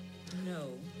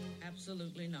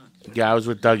 absolutely not. Yeah, I was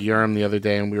with Doug Urim the other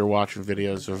day and we were watching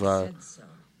videos of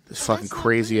this fucking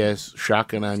crazy ass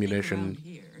shotgun ammunition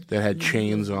that had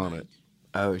chains on it.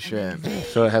 Oh shit!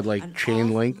 So it had like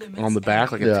chain link on the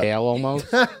back, like a tail almost.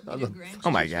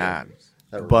 Oh my god!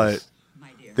 But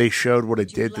they showed what it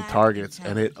did to targets,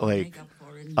 and it like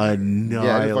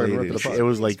annihilated. It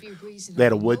was like they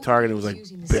had a wood target, and it was like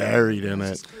buried in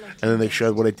it. And then they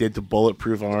showed what it did to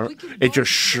bulletproof armor. It just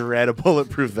shred a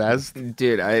bulletproof vest.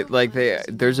 Dude,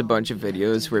 there's a bunch of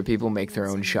videos where people make their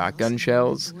own shotgun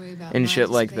shells and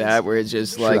shit like that, where it's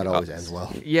just like that always ends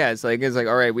well. Yeah, it's like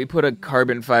all right, we put a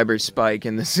carbon fiber spike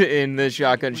in the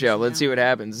shotgun shell. Let's see what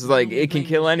happens. It's like it can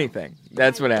kill anything.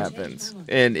 That's what happens,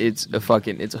 and it's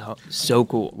so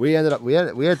cool. We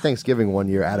had Thanksgiving one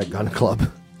year at a gun club.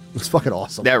 It was fucking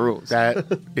awesome. That rules.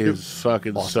 That is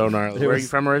fucking so gnarly. Where are you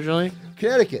from originally?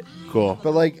 Connecticut. Cool.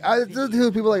 But like, I don't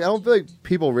feel like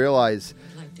people realize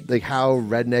like how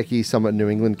rednecky some of New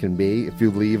England can be if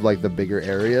you leave like the bigger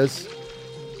areas.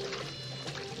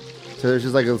 So there's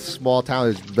just like a small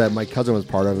town that my cousin was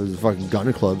part of. It was a fucking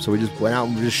gun club. So we just went out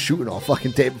and were just shooting all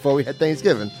fucking day before we had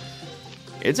Thanksgiving.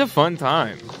 It's a fun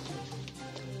time.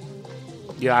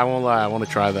 Yeah, I won't lie. I want to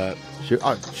try that.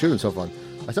 Shooting's so fun.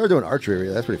 I started doing archery.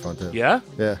 That's pretty fun too. Yeah?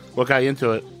 Yeah. What got you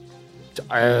into it?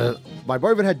 My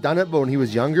boyfriend had done it, but when he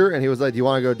was younger, and he was like, "Do you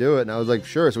want to go do it?" And I was like,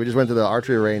 "Sure." So we just went to the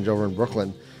archery range over in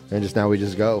Brooklyn, and just now we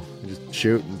just go, we just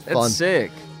shoot, and It's fun.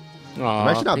 sick. Aw,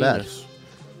 Actually, not penis.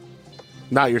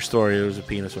 Not your story. There was a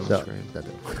penis on the screen.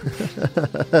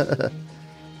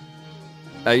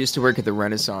 I used to work at the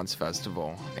Renaissance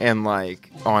Festival, and like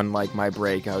on like my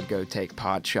break, I would go take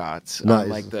pot shots. Nice.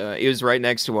 Like it was right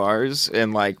next to ours,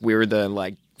 and like we were the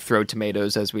like throw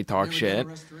tomatoes as we talk shit,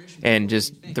 and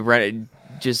just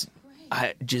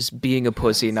just being a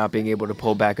pussy, not being able to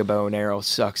pull back a bow and arrow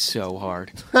sucks so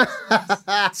hard.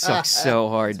 Sucks so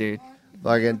hard, dude.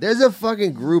 Fucking, there's a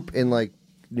fucking group in like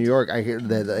New York. I hear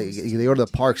that they go to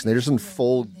the parks and they're just in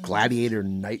full gladiator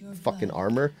knight fucking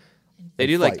armor. They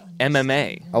do like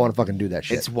MMA. I want to fucking do that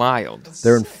shit. It's wild.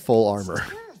 They're in full armor.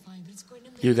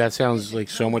 Dude, that sounds like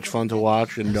so much fun to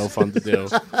watch and no fun to do.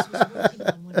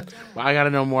 I got to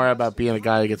know more about being a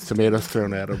guy who gets tomatoes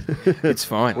thrown at him. It's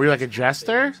fun. Were you like a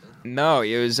jester? No,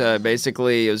 it was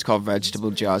basically, it was called Vegetable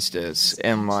Justice,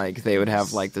 and like they would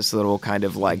have like this little kind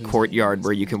of like courtyard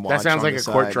where you can watch. That sounds on like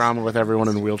the a court sides. drama with everyone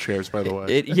in wheelchairs, by the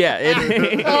way.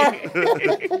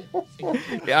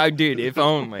 Yeah, dude, if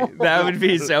only. That would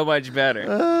be so much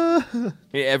better.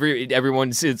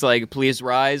 Everyone's, it's like, please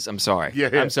rise. I'm sorry. Yeah.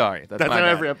 I'm sorry. That's how my bad.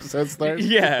 every episode starts?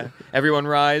 Yeah. Everyone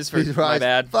rise. Please My rise.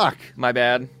 bad. Fuck. My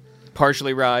bad.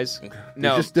 Partially rise.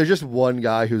 No. There's just one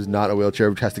guy who's not in a wheelchair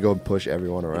who has to go and push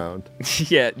everyone around.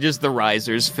 Yeah, just the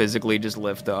risers physically just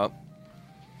lift up.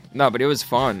 No, but it was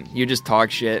fun. You just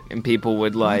talk shit, and people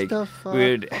would like, the fuck?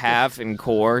 we would half and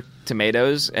core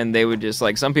tomatoes, and they would just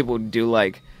like, some people would do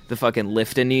like the fucking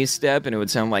lift a knee step, and it would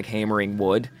sound like hammering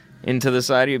wood into the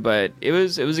side of you, but it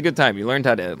was a good time. You learned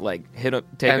how to like take them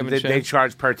and did shit. they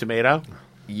charge per tomato?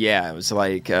 Yeah, it was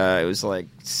like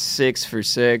 6 for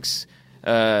 6,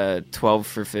 12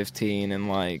 for 15, and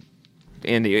like,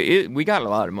 and we got a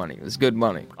lot of money. It was good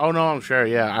money. Oh no, I'm sure.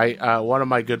 Yeah, I one of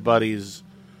my good buddies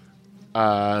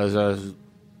is a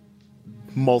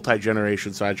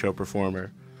multi-generation sideshow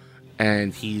performer,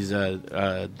 and he's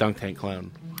a dunk tank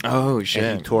clown. Oh shit!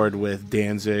 And he toured with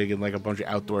Danzig and like a bunch of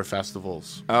outdoor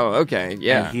festivals. Oh okay,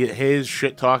 yeah. And his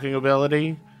shit talking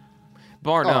ability,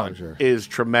 bar none, is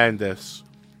tremendous.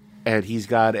 And he's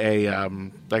got a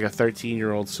like a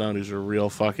 13-year-old son who's a real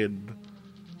fucking,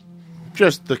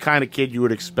 just the kind of kid you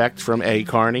would expect from a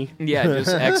Carney. Yeah, just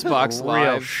Xbox real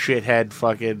Live. shithead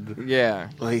fucking. Yeah.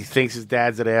 Like, he thinks his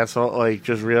dad's an asshole. Like,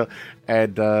 just real.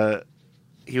 And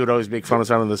he would always make fun of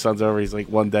son when the son's over. He's like,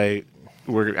 one day,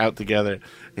 we're out together.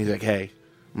 And he's like, hey,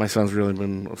 my son's really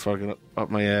been fucking up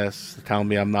my ass, telling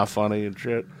me I'm not funny and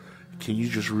shit. Can you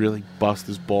just really bust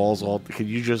his balls all? Can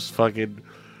you just fucking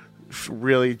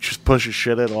really just push his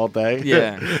shit in all day?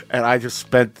 Yeah. And I just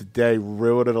spent the day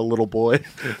ruining a little boy.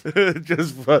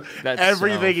 Just That's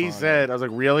everything so he funny. said. I was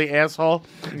like, really, asshole?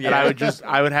 And Yeah.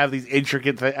 I would have these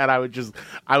intricate things, and I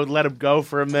would let him go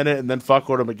for a minute and then fuck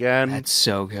with him again. That's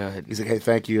so good. He's like, hey,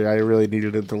 thank you. I really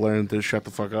needed him to learn to shut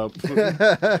the fuck up.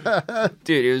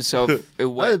 Dude, it was so.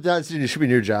 It should be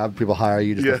your job. People hire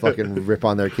you just to fucking rip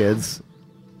on their kids.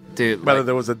 Dude, Brother,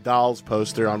 there was a Dolls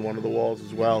poster on one of the walls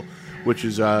as well, which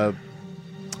is the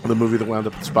movie that wound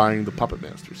up inspiring the Puppet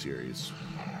Master series.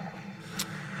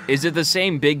 Is it the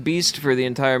same big beast for the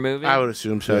entire movie? I would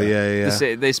assume so. Yeah.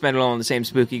 They spent it all on the same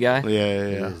spooky guy.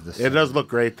 Yeah. It does look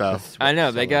great though. I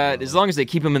know they got, as long as they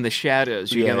keep him in the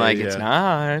shadows, you Yeah, can like, yeah. it's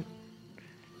not.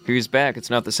 Who's back? It's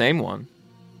not the same one.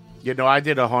 Yeah, no, I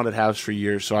did a haunted house for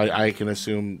years, so I can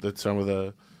assume that some of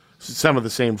the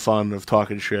same fun of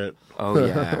talking shit. Oh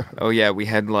yeah, oh yeah. We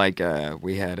had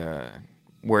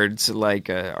words like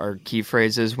our key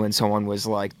phrases when someone was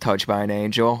like touched by an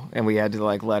angel, and we had to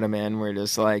like let them in. We're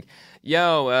just like,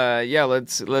 yo,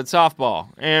 let's softball,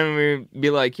 and we'd be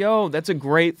like, yo, that's a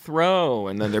great throw,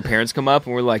 and then their parents come up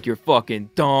and we're like, you're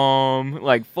fucking dumb,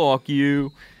 like fuck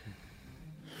you.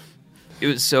 It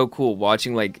was so cool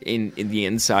watching like in the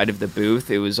inside of the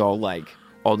booth. It was all like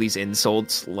all these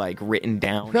insults like written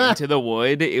down into the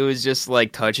wood. It was just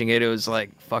like touching it. It was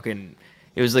like fucking.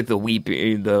 It was like the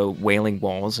wailing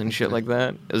walls and shit like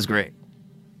that. It was great.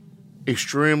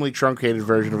 Extremely truncated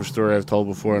version of a story I've told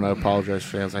before, and I apologize,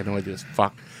 fans. I had no idea this.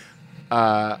 Fuck.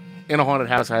 In a haunted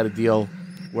house, I had a deal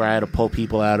where I had to pull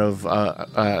people out of.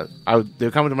 They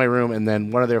would come into my room, and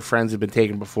then one of their friends had been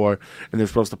taken before, and they were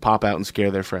supposed to pop out and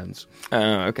scare their friends.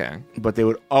 Oh, okay. But they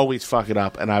would always fuck it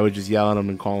up, and I would just yell at them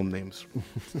and call them names.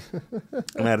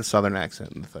 And I had a southern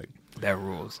accent in the thing. That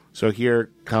rules. So here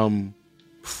come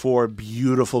 4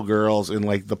 beautiful girls in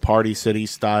like the Party City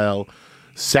style.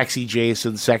 Sexy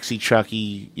Jason, sexy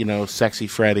Chucky, sexy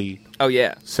Freddy. Oh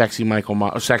yeah, sexy Michael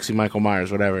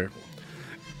Myers, whatever.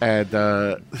 And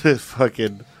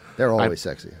fucking, they're always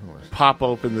sexy. Always. Pop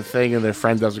open the thing, and their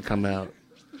friend doesn't come out.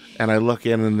 And I look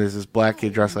in, and there's this black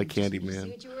kid dressed like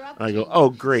Candyman. And I go, "Oh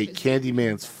great,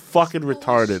 Candyman's fucking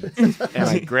retarded." And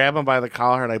I grab him by the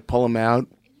collar and I pull him out.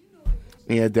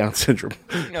 He had Down syndrome.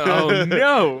 Oh,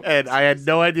 no. And I had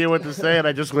no idea what to say, and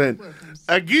I just went,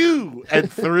 "Agoo!"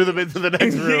 and threw them into the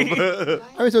next room.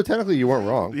 I mean, so technically you weren't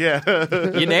wrong. Yeah.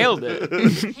 You nailed it.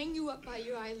 Hang you up by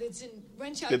your eyelids and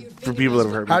wrench out your For people that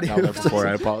have heard me tell that before,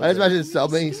 I I apologize. just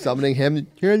imagine summoning him,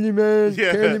 Candyman,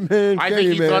 Yeah. Candyman, I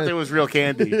think he thought Candyman. there was real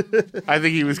candy. I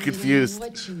think he was confused.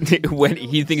 When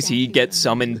he thinks he gets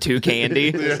summoned to candy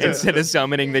instead of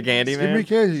summoning the Give me Candyman.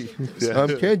 candy. I'm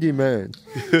Candyman.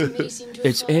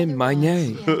 It's in my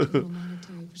name.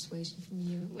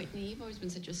 Whitney, you've always been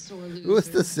such a sore loser. Who's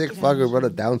the sick fucker who brought a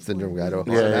Down syndrome guy to a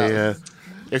haunted Yeah, house? yeah.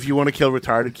 If you want to kill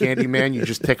retarded Candyman, you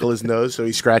just tickle his nose so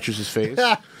he scratches his face.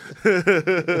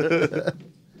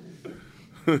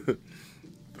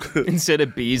 Instead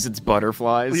of bees, it's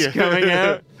butterflies Yeah. coming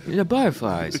out. The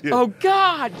butterflies. Yeah. Oh,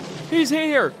 God! He's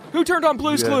here! Who turned on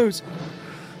Blue's Yeah. Clues?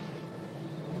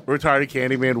 Retarded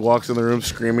Candyman walks in the room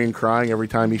screaming and crying every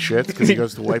time he shits because he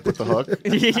goes to wipe with the hook.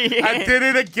 Yeah. I did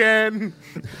it again.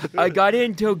 I got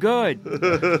in too good.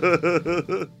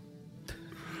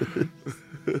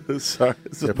 Sorry.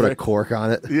 They put a cork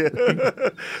on it. Yeah.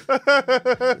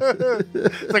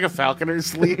 It's like a falconer's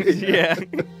sleeve. Yeah.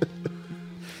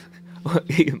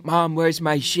 Mom, where's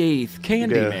my sheath?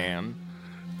 Candyman.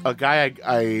 A guy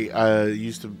I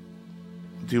used to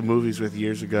do movies with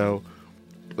years ago,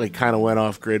 like, kind of went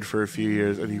off grid for a few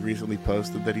years, and he recently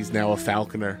posted that he's now a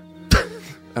falconer.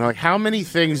 And I'm like, how many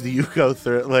things do you go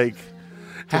through? Like,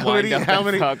 how many?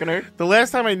 Falconer? The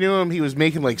last time I knew him, he was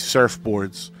making like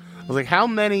surfboards. I was like, how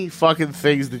many fucking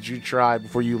things did you try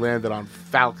before you landed on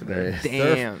falconer?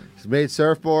 Damn. He's made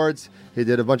surfboards. He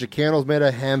did a bunch of candles made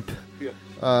of hemp.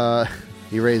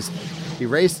 He raised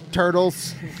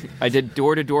turtles. I did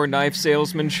door-to-door knife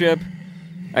salesmanship.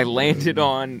 I landed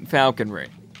on falconry.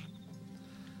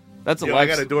 That's a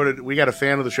Yeah, we got a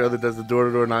fan of the show that does the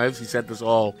door-to-door knives. He sent us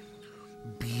all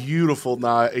beautiful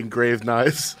engraved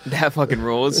knives. That fucking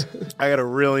rules. I got a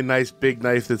really nice big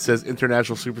knife that says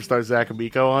International Superstar Zach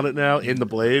Amico on it now in the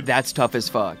blade. That's tough as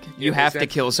fuck. You have to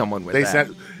kill someone with that.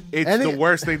 It's the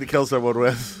worst thing to kill someone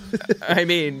with. I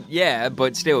mean, yeah,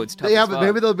 but still, it's tough Yeah, as but fuck.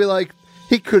 maybe they'll be like,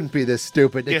 he couldn't be this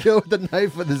stupid to kill with the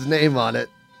knife with his name on it.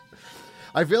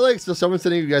 I feel like so someone's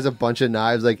sending you guys a bunch of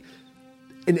knives. Like,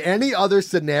 in any other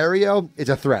scenario, it's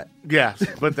a threat. Yes,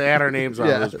 but they had our names on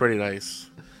Yeah. it. It was pretty nice.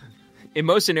 In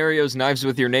most scenarios, knives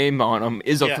with your name on them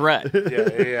is a threat.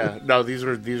 Yeah. No, these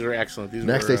are excellent. These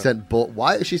Next, were, they sent bull.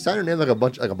 Why is she signing her name like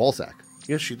a ball sack?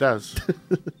 Yes, she does.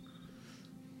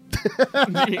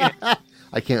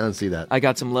 I can't unsee that. I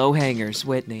got some low hangers,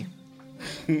 Whitney.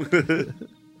 Who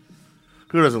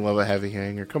doesn't love a heavy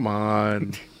hanger? Come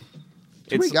on.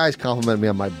 Too many guys compliment me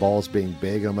on my balls being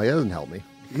big, and I'm like, that doesn't help me.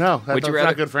 No, that's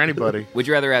not good for anybody. Would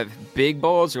you rather have big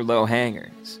balls or low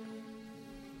hangers?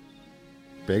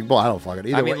 Big ball? I don't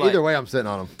fucking. Either way, I'm sitting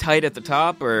on them. Tight at the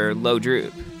top or low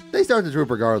droop? They start to droop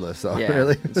regardless, so Yeah,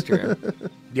 really. that's true.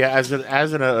 Yeah,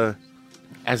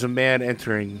 as a man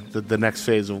entering the next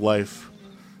phase of life,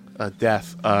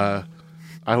 death, I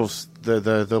was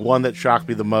the one that shocked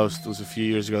me the most was a few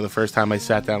years ago. The first time I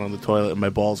sat down on the toilet and my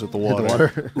balls hit the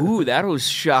water. Ooh, that'll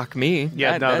shock me.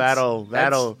 Yeah,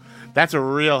 that's a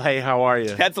real. Hey, how are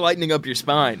you? That's lightening up your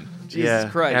spine. Jesus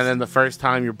Christ! And then the first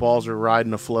time your balls are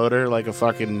riding a floater like a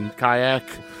fucking kayak.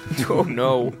 Oh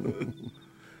no!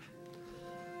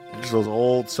 Just those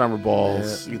old summer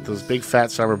balls. Yeah. Eat those big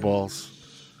fat summer balls.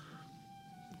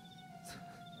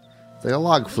 It's like a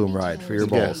log flume ride for your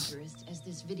balls. As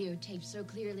this videotape so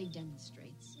clearly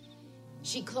demonstrates.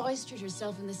 She cloistered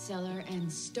herself in the cellar and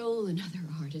stole another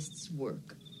artist's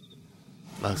work.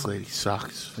 This lady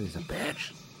sucks. She's a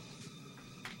bitch.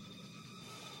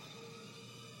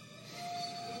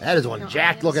 That is one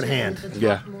jacked-looking hand.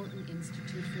 Yeah.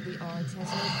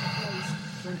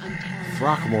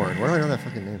 Throckmorton. Where do I know that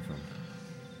fucking name from?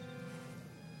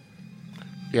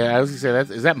 Yeah, I was gonna say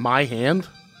that. Is that my hand?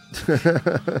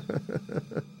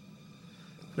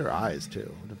 Their eyes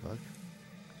too. What the fuck?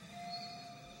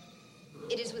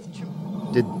 It is with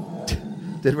Did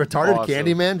retarded Awesome.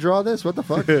 Candyman draw this? What the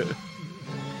fuck?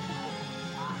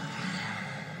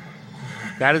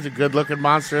 That is a good-looking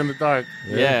monster in the dark.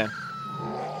 Yeah.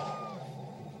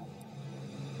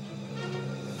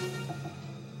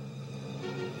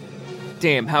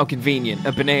 Damn, how convenient.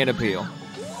 A banana peel.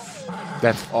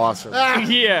 That's awesome.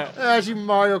 Yeah. She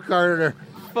Mario Karted her.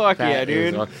 Fuck That yeah,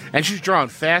 is dude. awesome. And she's drawing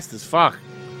fast as fuck.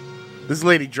 This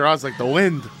lady draws like the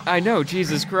wind. I know,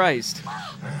 Jesus Christ.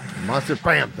 Monster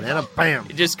bam, banana bam.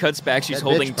 It just cuts back. She's That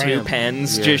holding bitch two bam.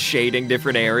 pens, Yeah. just shading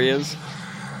different areas.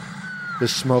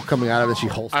 There's smoke coming out of it. She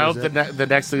holsters I hope it. the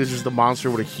next thing is just the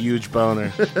monster with a huge boner.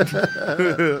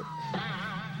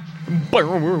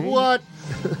 What?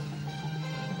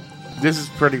 This is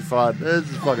pretty fun. This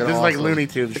is fucking This is awesome. like Looney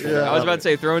Tunes shit. I was about to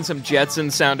say, throwing some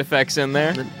Jetson sound effects in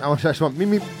there. I just want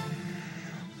me.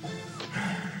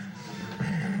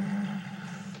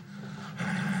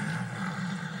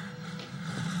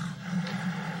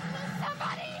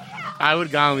 I would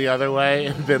have gone the other way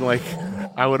and been like,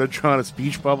 I would have drawn a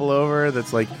speech bubble over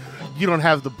that's like, you don't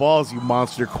have the balls, you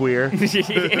monster queer.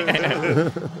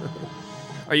 Yeah.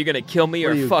 Are you gonna kill me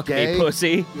or fuck gay? me,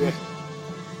 pussy? Yeah.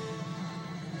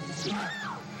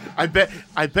 I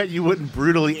bet you wouldn't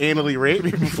brutally anally rape me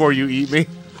before you eat me.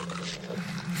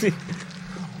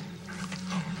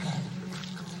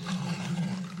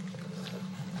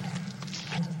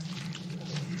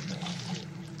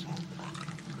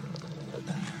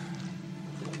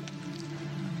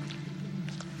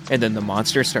 And then the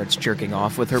monster starts jerking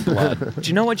off with her blood. Do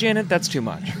you know what, Janet? That's too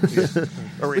much.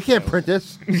 We can't print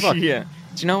this. Fuck. Yeah.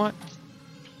 Do you know what?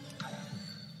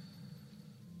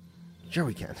 Sure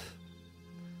we can.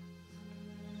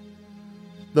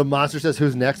 The monster says,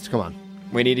 "Who's next?" Come on.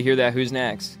 We need to hear that. Who's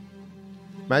next?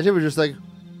 Imagine we're just like,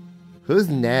 "Who's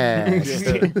next?"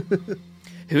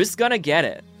 Who's gonna get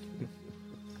it?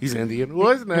 He's Indian.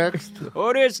 What's next?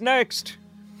 What is next?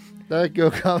 Let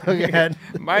go come again.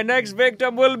 My next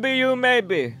victim will be you,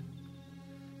 maybe.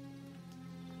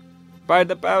 By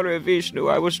the power of Vishnu,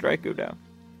 I will strike you down.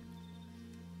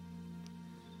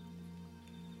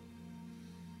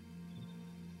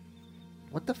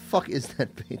 What the fuck is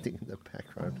that painting in the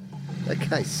background? That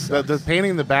guy sucks. The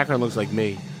painting in the background looks like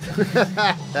me.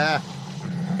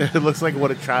 It looks like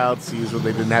what a child sees when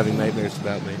they've been having nightmares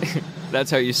about me. That's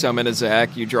how you summon a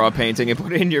Zach. You draw a painting and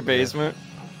put it in your basement.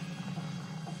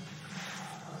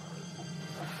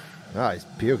 Ah, he's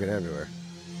puking everywhere.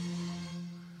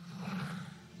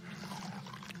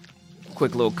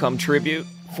 Quick little cum tribute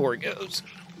before it goes.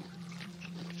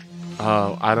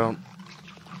 Oh, I don't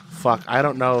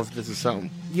know if this is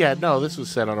something. Yeah, no, this was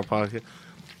said on a podcast.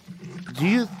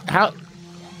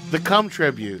 The cum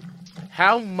tribute,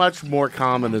 how much more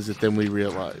common is it than we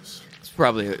realize? It's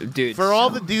probably, dude. For all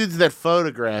the dudes that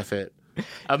photograph it,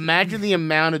 imagine the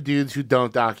amount of dudes who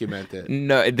don't document it.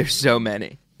 No, there's so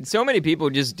many. So many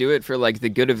people just do it for, like, the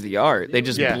good of the art. They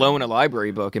just blow in a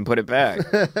library book and put it back.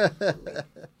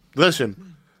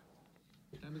 Listen.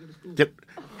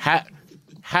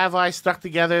 Have I stuck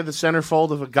together the centerfold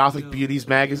of a Gothic Beauties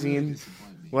magazine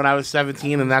when I was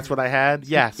 17 and that's what I had?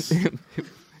 Yes.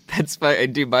 That's my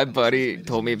dude. My buddy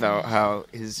told me about how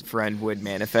his friend would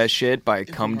manifest shit by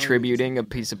cum tributing a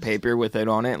piece of paper with it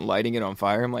on it and lighting it on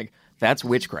fire. I'm like, that's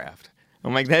witchcraft.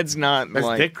 I'm like, that's not that's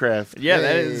like dickcraft. Yeah,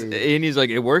 that is. And he's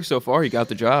like, it works so far. He got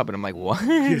the job, and I'm like, what?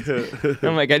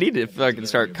 I'm like, I need to fucking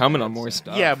start coming on more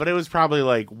stuff. Yeah, but it was probably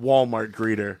like Walmart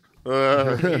greeter.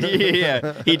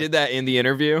 Yeah, he did that in the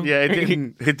interview. Yeah,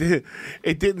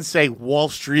 it didn't say Wall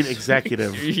Street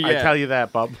executive. Yeah. I tell you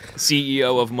that, bub.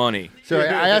 CEO of money. So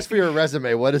I asked for your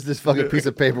resume. What is this fucking piece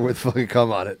of paper with fucking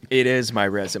cum on it? It is my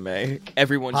resume.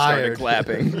 Everyone Hired. started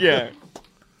clapping. Yeah.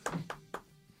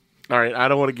 All right, I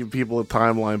don't want to give people a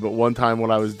timeline, but one time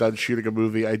when I was done shooting a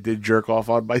movie, I did jerk off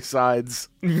on my sides.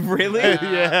 Really?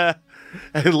 Yeah.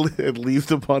 And leave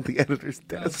them on the editor's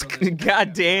desk.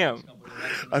 God damn.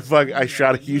 I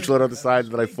shot a huge load on the side,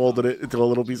 and then I folded it into a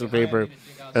little piece of paper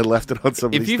and left it on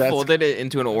somebody's If you desk. folded it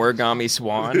into an origami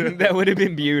swan, that would have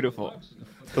been beautiful.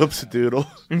 Oops a doodle.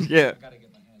 Yeah.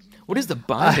 What is the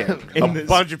bonding? A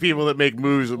bunch of people that make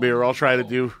movies with me are all trying to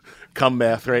do cum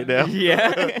math right now.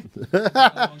 Yeah.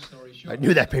 I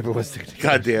knew that paper was sticking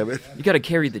together. God damn it. You got to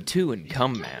carry the two in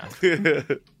cum math. Has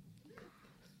anyone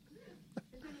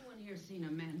here seen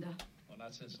Amanda? Well,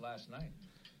 not since last night.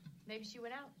 Maybe she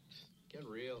went out. Get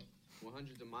real. We're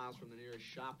hundreds of miles from the nearest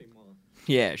shopping mall.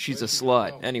 Yeah, she's a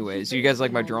slut. Anyways, you guys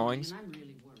like my drawings? I'm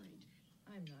really worried.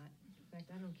 I'm not. In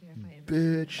fact, I don't care if I am.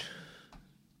 Bitch.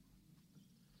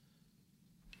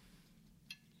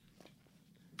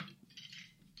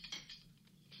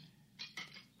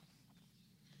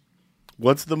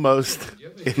 What's the most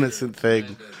innocent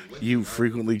thing you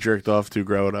frequently jerked off to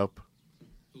growing up?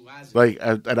 Like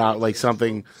like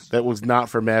something that was not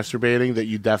for masturbating that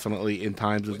you definitely in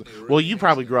times of... Well, you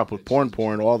probably grew up with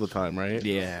porn all the time, right?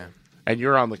 Yeah. And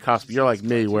you're on the cusp. You're like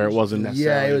me where it wasn't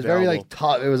necessarily Yeah, it was very available. like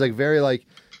tough. It was like very like...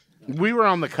 We were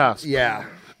on the cusp. Yeah.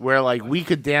 Where like we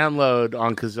could download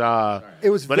on Kazaa,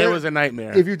 It was but very, it was a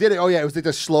nightmare. If you did it, oh yeah, it was like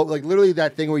the slow, like literally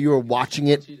that thing where you were watching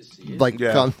it, like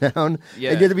come down.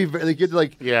 Yeah. And you had to be like, you had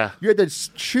to yeah, you had to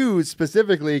choose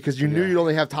specifically because you knew you'd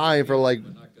only have time for like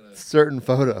certain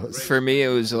photos. For me, it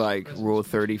was like Rule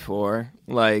 34.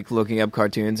 Like looking up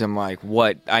cartoons, I'm like,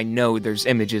 what? I know there's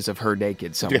images of her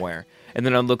naked somewhere. And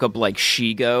then I'd look up like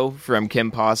Shigo from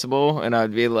Kim Possible, and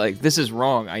I'd be like, this is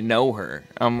wrong. I know her.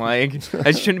 I'm like,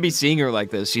 I shouldn't be seeing her like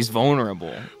this. She's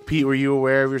vulnerable. Pete, were you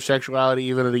aware of your sexuality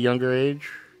even at a younger age?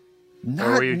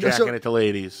 Or were you jacking it to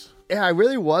ladies? Yeah, I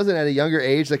really wasn't at a younger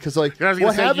age, because what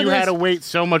happened? You had to wait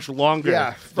so much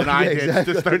longer than I did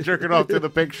exactly. to start jerking off to the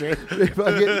picture. There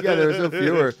were so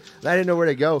fewer. And I didn't know where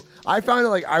to go. I found that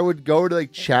like I would go to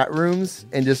like chat rooms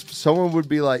and just someone would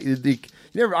be like, you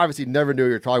never knew what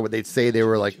you were talking about. They'd say they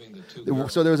were like,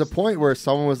 so there was a point where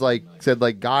someone was like said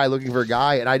like guy looking for a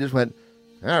guy, and I just went,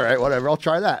 all right, whatever, I'll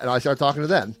try that, and I started talking to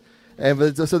them. And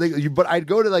but I'd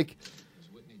go to like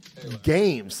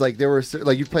games, like there were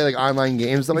like you'd play like online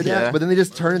games stuff like that, but then they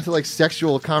just turn into like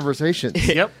sexual conversations.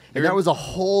 Yep. And that was a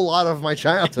whole lot of my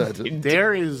childhood.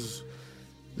 There is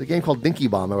a game called Dinky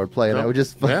Bomb I would play, and I would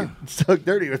just fucking suck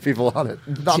dirty with people on it,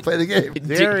 not play the game.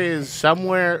 There is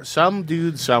some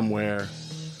dude somewhere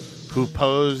who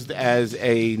posed as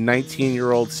a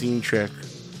 19-year-old scene chick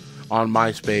on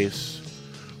MySpace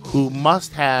who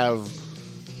must have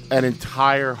an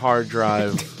entire hard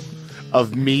drive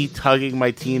of me tugging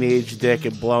my teenage dick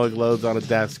and blowing loads on a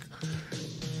desk.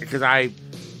 Because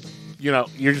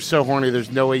you're just so horny,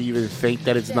 there's no way you even think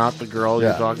that it's not the girl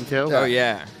you're talking to. Oh,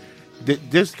 yeah.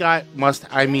 This guy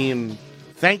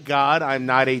thank God I'm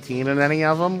not 18 in any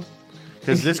of them.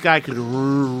 Because this guy could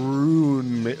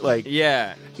ruin me. Like,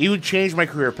 yeah. He would change my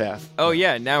career path. Oh,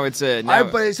 yeah. Now it's a...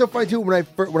 But it's so funny, too, when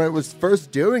I was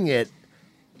first doing it,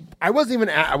 I wasn't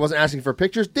asking for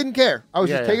pictures. Didn't care. I was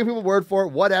just taking people's word for it.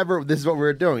 Whatever. This is what we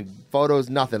were doing. Photos,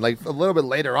 nothing. Like a little bit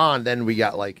later on, then we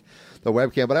got like the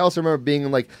webcam. But I also remember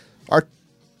being like, our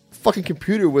fucking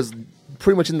computer was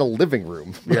pretty much in the living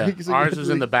room. Yeah. Like, so ours was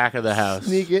in the back of the house.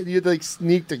 You'd like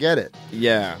sneak to get it.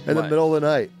 Yeah. In the middle of the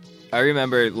night. I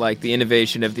remember like the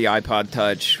innovation of the iPod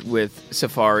Touch with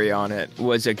Safari on it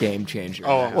was a game changer.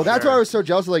 Oh, well, that's why I was so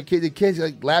jealous of like the kids,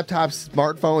 like laptops,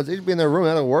 smartphones. They'd be in their room.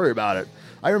 I don't worry about it.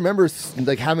 I remember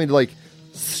like having to like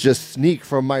just sneak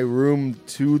from my room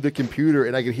to the computer,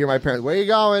 and I could hear my parents. Where you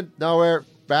going? Nowhere.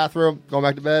 Bathroom. Going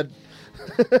back to bed.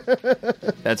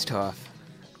 That's tough.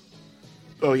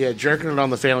 Oh yeah, jerking it on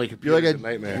the family computer is a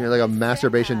nightmare. You're like a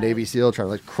masturbation Navy SEAL trying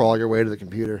to like crawl your way to the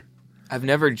computer. I've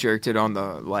never jerked it on the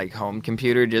like home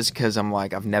computer just because I'm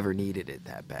like I've never needed it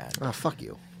that bad. Oh, fuck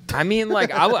you. I mean,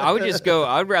 like I would just go.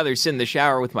 I'd rather sit in the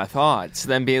shower with my thoughts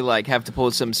than be like have to pull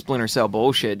some Splinter Cell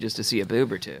bullshit just to see a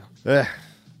boob or two.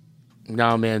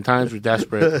 No, man, times were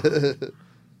desperate.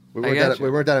 we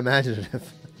weren't that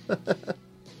imaginative.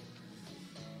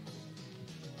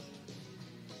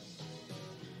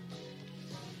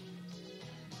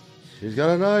 She's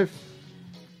got a knife.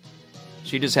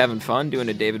 She just having fun doing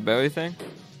a David Bowie thing?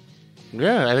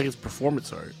 Yeah, I think it's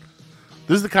performance art.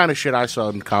 This is the kind of shit I saw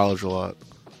in college a lot.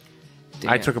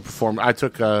 Damn. I took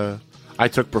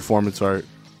performance art.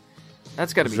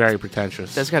 That's got to be very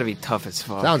pretentious. That's got to be tough as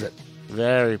fuck. Sounds it.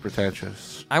 Very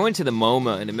pretentious. I went to the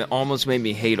MoMA and it almost made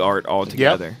me hate art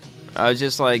altogether. Yep. I was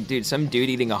just like, dude, some dude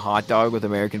eating a hot dog with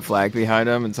American flag behind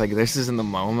him. It's like, this isn't the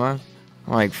MoMA.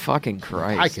 I'm like, fucking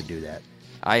Christ. I could do that.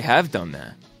 I have done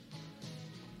that.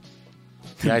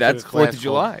 Yeah, That's 4th of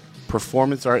July.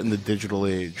 Performance art in the digital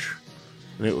age.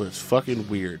 And it was fucking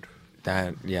weird.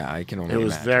 Yeah, I can only It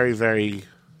was imagine. very, very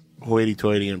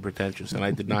hoity-toity and pretentious, and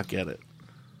I did not get it.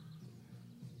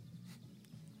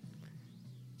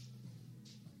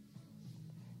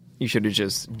 You should have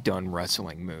just done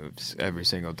wrestling moves every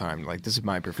single time. Like, this is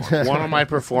my performance. One of my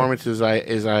performances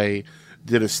I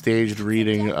did a staged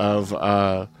reading of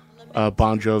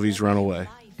Bon Jovi's Runaway.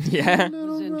 Yeah.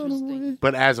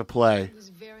 But as a play.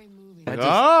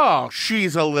 Oh,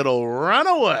 she's a little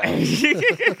runaway.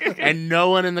 And no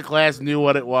one in the class knew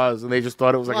what it was, and they just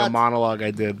thought it was like a monologue I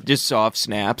did. Just soft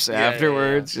snaps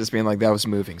afterwards, just being like, that was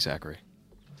moving, Zachary.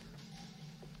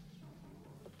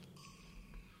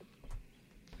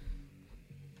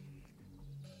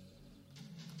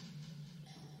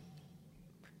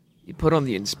 You put on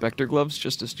the inspector gloves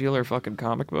just to steal her fucking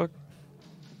comic book?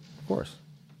 Of course.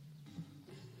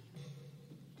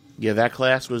 Yeah, that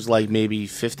class was like maybe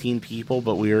 15 people,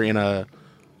 but we were in a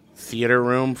theater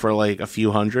room for like a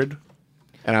few hundred.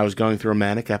 And I was going through a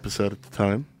manic episode at the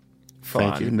time.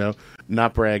 Fun. Thank you. No,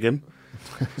 not bragging.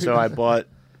 So I bought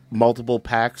multiple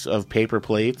packs of paper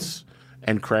plates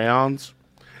and crayons,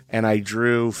 and I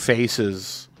drew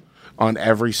faces on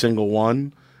every single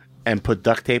one and put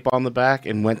duct tape on the back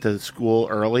and went to school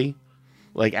early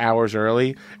like hours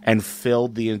early and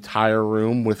filled the entire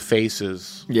room with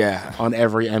faces on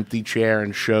every empty chair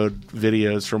and showed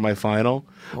videos from my final.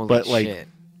 Holy but like shit.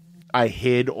 I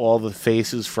hid all the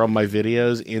faces from my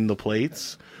videos in the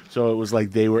plates, so it was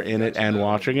like they were in it and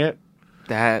watching it.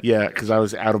 Because I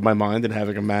was out of my mind and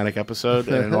having a manic episode,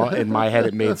 and in my head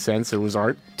it made sense. It was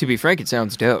art. To be frank, it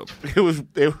sounds dope.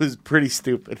 It was pretty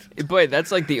stupid. But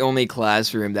that's like the only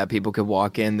classroom that people could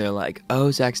walk in. They're like,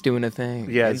 "Oh, Zach's doing a thing."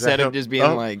 Yeah, instead of just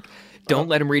being like, "Don't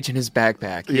let him reach in his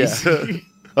backpack."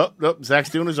 Nope, Zach's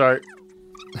doing his art.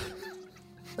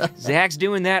 Zach's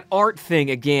doing that art thing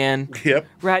again. Yep,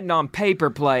 writing on paper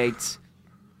plates.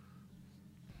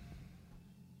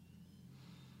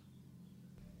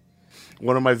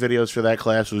 One of my videos for that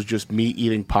class was just me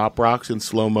eating Pop Rocks in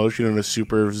slow motion in a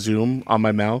super zoom on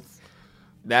my mouth.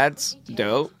 That's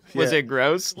dope. Was Yeah. it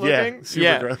gross looking? Yeah,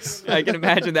 super gross. I can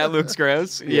imagine that looks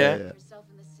gross. Yeah.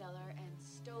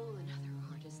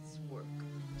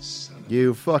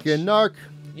 You fucking narc.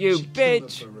 You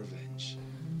bitch.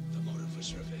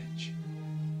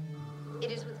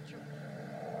 It is with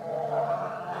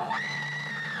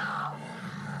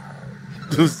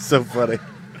This is so funny.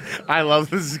 I love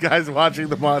this guy's watching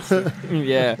the monster.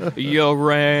 Yeah. Yo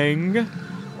rang.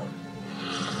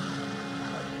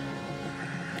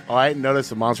 Oh, I didn't notice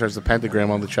the monster has a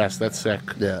pentagram on the chest. That's sick.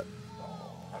 Yeah.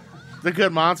 The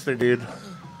good monster, dude.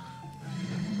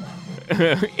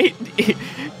 I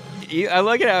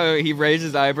like it how he raised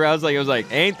his eyebrows like it was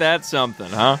like, ain't that something,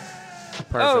 huh?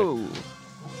 Perfect. Oh.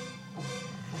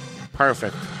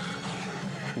 Perfect.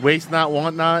 Waste not,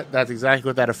 want not. That's exactly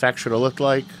what that effect should have looked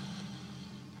like.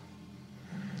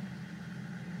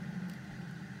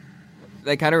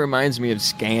 That kind of reminds me of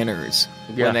Scanners.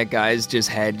 Yeah. When that guy's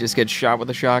head just gets shot with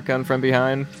a shotgun from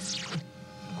behind.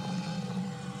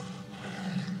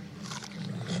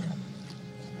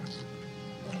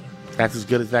 That's as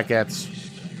good as that gets.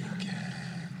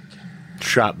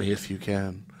 Shot me if you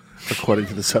can, according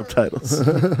to the subtitles.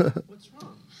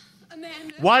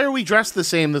 Why are we dressed the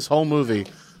same this whole movie?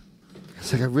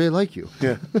 It's like, I really like you.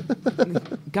 Yeah.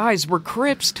 Guys, we're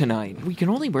Crips tonight. We can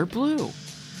only wear blue.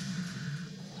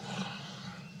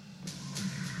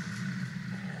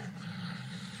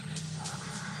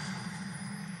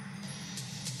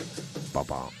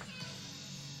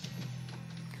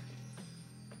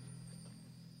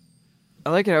 I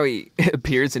like how he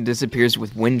appears and disappears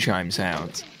with wind chime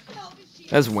sounds.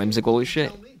 That's whimsical as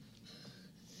shit.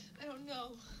 I don't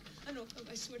know.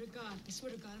 I swear to God. I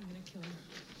swear to God I'm gonna kill him.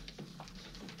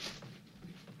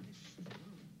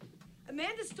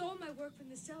 Amanda stole my work from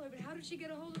the cellar, but how did she get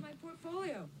a hold of my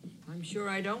portfolio? I'm sure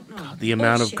I don't know. The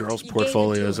amount of Bullshit. girls' You gave it to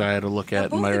portfolios her. I had to look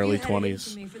at Now, in my both of you early had it in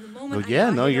 20s. for me from the moment Like, I yeah,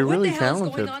 got no, here. you're What really the hell's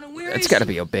going talented. on and where That's is got to she?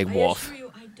 be a big wolf.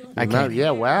 I No, can't.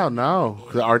 yeah, wow, no.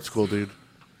 The art school, dude.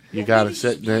 You gotta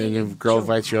sit there and if a girl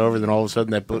invites you over, then all of a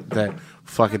sudden that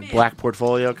fucking black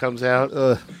portfolio comes out.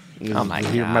 Oh my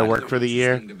Here's my God. work for the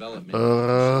year.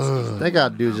 Thank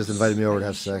God dudes just invited me over to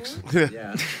have sex.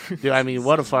 Dude, I mean,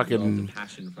 what a fucking...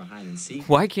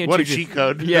 Why can't What you a just- cheat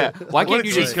code. Yeah, why What can't a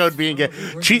you cheat just- code being gay.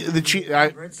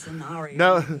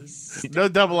 No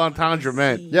double entendre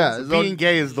meant. Yeah, it's being all-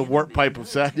 gay is the warp pipe of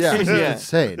sex. Yeah, it's Yeah.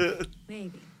 insane.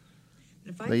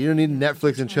 Like, you don't need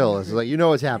Netflix and chill. It's like, you know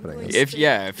what's happening.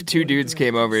 If two dudes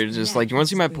came over, it's just like, you want to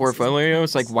see my portfolio?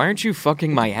 It's like, why aren't you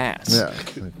fucking my ass? Yeah.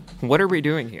 What are we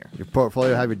doing here? Your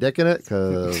portfolio have your dick in it?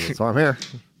 Because that's why I'm here.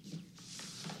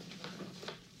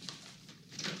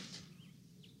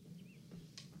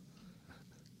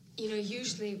 You know,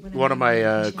 usually when One of my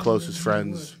I'm closest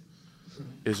friends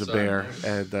is a bear,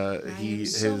 and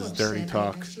his dirty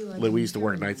talk. We used to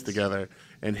work nights together,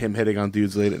 and him hitting on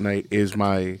dudes late at night is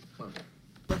the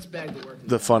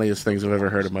funniest things I've ever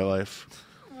heard in my life.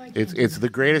 It's the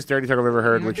greatest dirty talk I've ever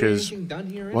heard, which is, why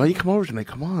don't you come over tonight?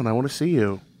 Come on, I want to see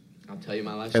you. I'll tell you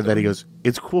my life And then he goes,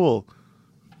 it's cool.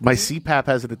 My CPAP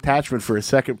has an attachment for a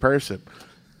second person.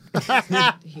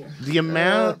 The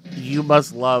amount you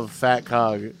must love Fat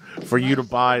Cog for you to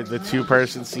buy the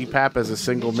two-person CPAP as a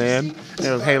single man. And he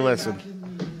goes, hey, listen,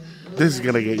 this is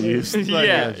going to get used.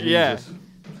 Yeah, Jesus. yeah.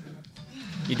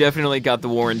 You definitely got the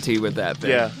warranty with that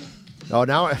thing. Yeah. Oh,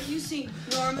 now I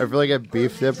feel like I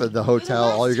beefed it, but the hotel,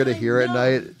 all you're going to hear at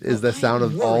night is the sound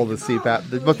of all the CPAP.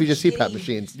 There must be just CPAP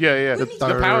machines. Yeah, yeah. The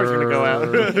power's going to go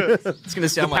out. It's going to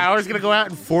sound the like power's going to go out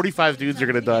and 45 dudes are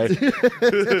going to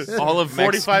die. all of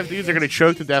 45 dudes are going to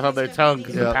choke to death on their tongue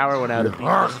because the power went out.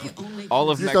 all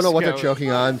of You just Mexico. don't know what they're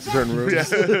choking on in certain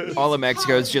rooms. All of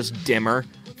Mexico is just dimmer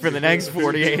for the next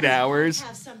 48 hours.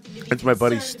 It's my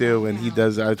buddy Stu, and he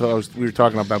does. We were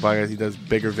talking about podcasts. He does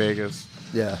Bigger Vegas.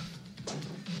 Yeah.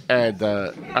 And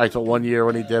I told one year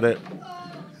when he did it,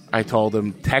 I told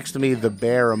him, text me the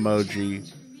bear emoji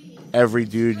every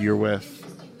dude you're with.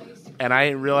 And I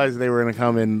didn't realize they were going to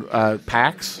come in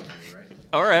packs.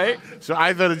 All right. So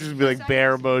I thought it'd just be like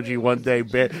bear emoji one day.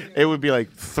 Bear. It would be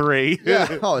like 3.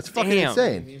 Yeah. Oh, it's fucking Damn.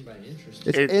 insane.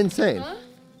 It's insane.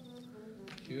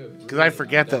 Because I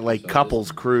forget that like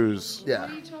couples cruise. Yeah.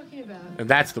 And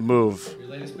that's the move. Your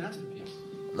latest masterpiece.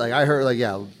 Like I heard, like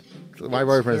my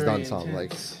boyfriend's done something.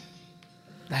 Like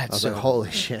I was like,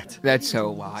 holy shit. That's so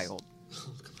wild.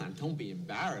 Come on, don't be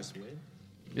embarrassed, Whit.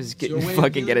 Just It's your way of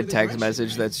fucking dealing get a with text aggression.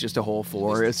 message that's just a whole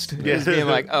forest. Yeah. Just being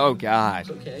like, oh god.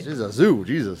 Okay. This is a zoo,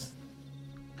 Jesus.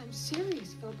 I'm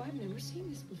serious, Philip. I've never seen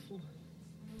this before.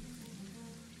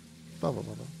 Blah, blah,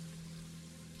 blah, blah.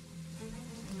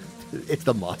 It's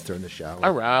the monster in the shower.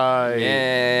 All right.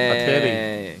 Yay.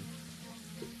 A pity.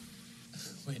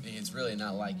 Whitney, it's really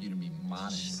not like you to be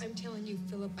modest. I'm telling you,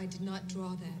 Philip, I did not draw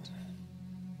that.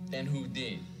 Then who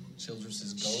did?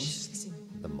 Childress's ghost?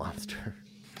 The monster.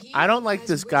 I don't like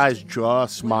this guy's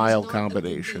jaw-smile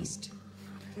combination.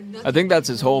 I think that's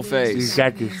his whole He's face.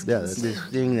 got this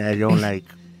thing that I don't like.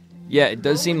 Yeah, it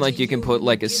does seem like you can put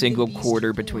like a single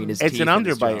quarter between his teeth. It's an and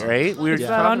his underbite, jaw. right? We were It's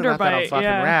talking that about that on underbite, fucking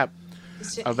yeah. rap.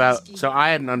 So I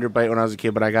had an underbite when I was a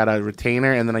kid, but I got a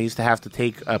retainer, and then I used to have to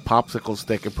take a popsicle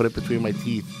stick and put it between my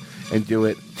teeth and do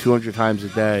it 200 times a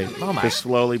day Oh my- to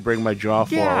slowly bring my jaw God,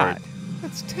 forward.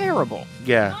 that's terrible.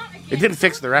 Yeah. It didn't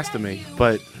fix the rest of me,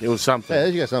 but it was something. Yeah,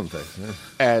 you got something fixed.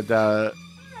 Yeah. And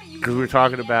because we were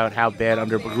talking about how bad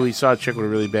we saw a chick with a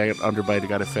really bad underbite who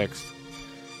got it fixed.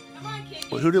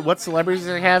 What celebrities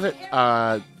did they have it?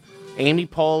 Amy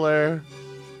Poehler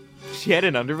She had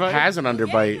an underbite? has an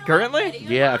underbite. Currently?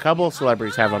 Yeah, a couple of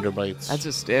celebrities have underbites. That's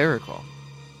hysterical.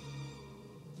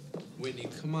 Whitney,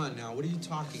 come on now. What are you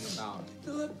talking about?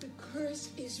 Philip, the curse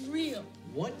is real.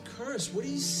 What curse? What are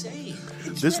you saying?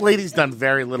 This lady's done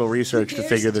very little research to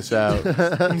figure this out.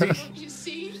 You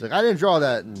see? She's like, I didn't draw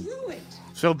that. And Do it.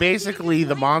 So basically,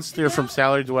 the monster from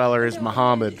Cellar Dweller is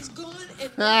Muhammad. It's gone,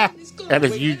 and it's gone. And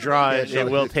if you draw it,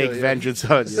 it will take vengeance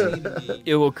on you.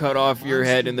 It will cut off your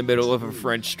head in the middle of a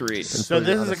French street. So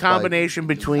this is a combination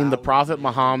between the Prophet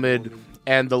Muhammad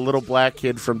and the little black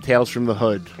kid from Tales from the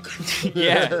Hood.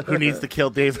 Yeah. Who needs to kill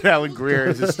David Allen Greer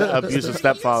as his abusive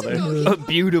stepfather. A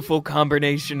beautiful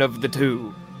combination of the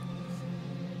two.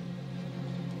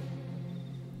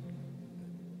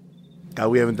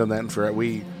 We haven't done that in forever.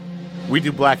 We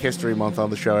do Black History Month on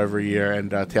the show every year, and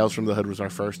Tales from the Hood was our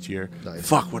first year. Nice.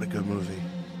 Fuck, what a good movie.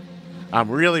 I'm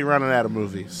really running out of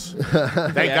movies.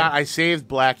 Thank God I saved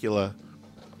Blackula.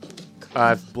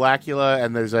 Blackula,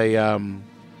 and there's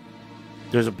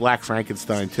a Black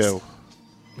Frankenstein, too.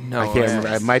 No, I can't remember.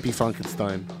 It might be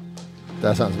Funkenstein.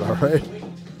 that sounds about right.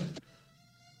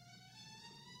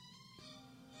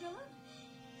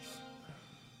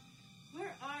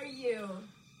 Where are you?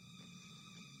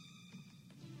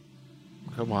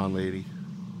 Come on, lady.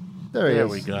 There he There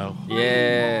is. we go.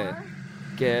 Yeah.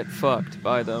 Get fucked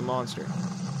by the monster.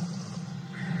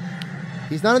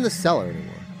 He's not in the cellar anymore.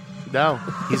 No,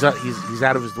 he's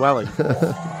out of his dwelling.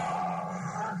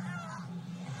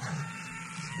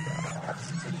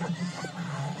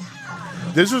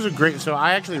 This was a great. So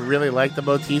I actually really like the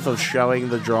motif of showing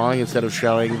the drawing instead of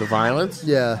showing the violence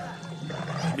Yeah.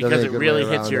 because Doesn't it get really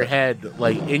way hits around your it. head.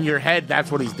 Like in your head, that's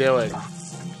what he's doing.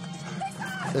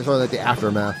 It's only like the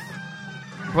aftermath.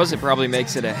 Plus, it probably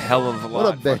makes it a hell of a lot.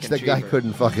 What a bitch. fucking That guy cheaper.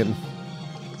 couldn't fucking.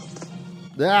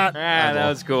 That. That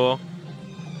was cool.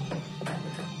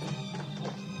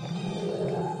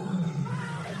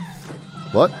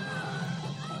 What?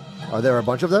 Are there a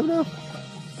bunch of them now?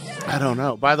 I don't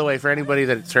know. By the way, for anybody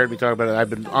that's heard me talk about it, I've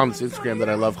been on this Instagram that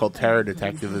I love called Terror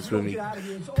Detective. This movie,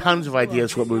 tons of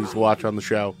ideas for what movies to watch on the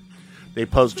show. They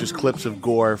post just clips of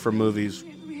gore from movies.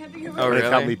 Oh, They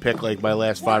help really? me pick like my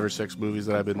last 5 or 6 movies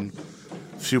that I've been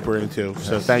super into.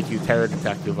 So thank you, Terror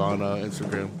Detective, on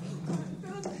Instagram.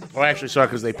 Oh, I actually saw it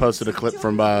because they posted a clip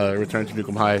from Return to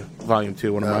Nukem High Volume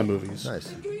 2, one of my movies.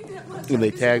 Nice. And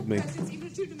they tagged me.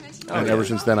 And ever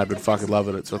since then, I've been fucking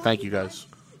loving it. So thank you guys.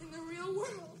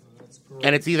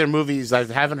 And it's either movies I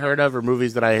haven't heard of or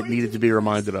movies that I needed to be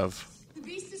reminded of.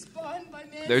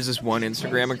 There's this one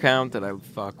Instagram account that I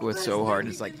fuck with so hard.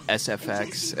 It's like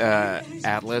SFX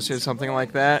Atlas or something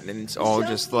like that, and it's all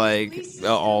just like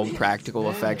all practical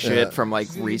effect shit from like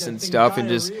recent stuff, and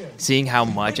just seeing how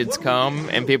much it's come.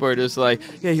 And people are just like,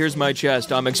 "Yeah, here's my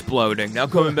chest. I'm exploding. Now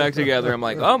coming back together." I'm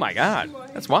like, "Oh my god,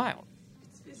 that's wild."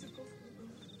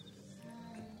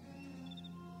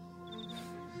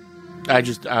 I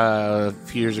just a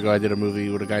few years ago I did a movie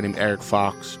with a guy named Eric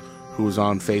Fox who was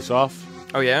on Face Off.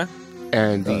 Oh yeah.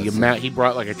 And the amount he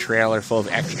brought like a trailer full of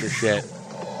extra shit.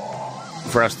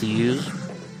 for us to use.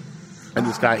 And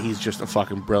this guy, he's just a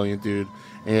fucking brilliant dude.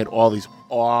 And he had all these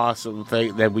awesome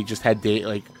things that we just had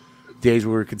days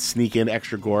where we could sneak in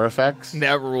extra gore effects.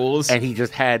 That rules. And he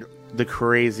just had the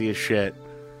craziest shit.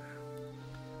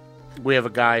 We have a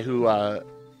guy who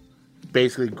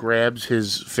basically grabs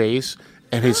his face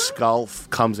and his skull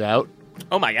comes out.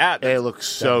 Oh my god. And it looks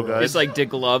so good. It's like Dick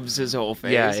gloves his whole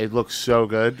face. Yeah, it looks so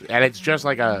good. And it's just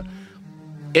like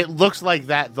it looks like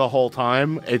that the whole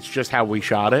time. It's just how we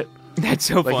shot it. That's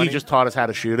so funny. He just taught us how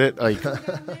to shoot it. Like,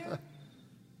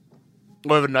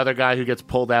 we have another guy who gets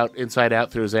pulled out inside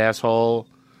out through his asshole.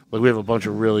 Like, we have a bunch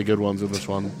of really good ones in this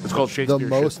one. It's called Shakespeare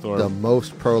Shitstorm. The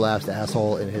most prolapsed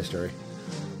asshole in history.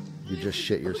 You just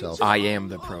shit yourself. I am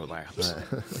the prolapse.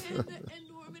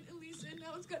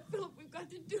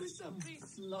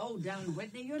 Slow down,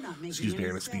 Whitney. You're not making Excuse me, any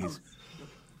I'm gonna sneeze. sense.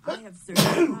 I have searched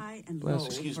high and low.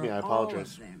 Excuse me, for I all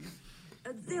apologize. of them.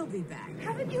 They'll be back.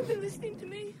 Haven't you been listening to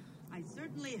me? I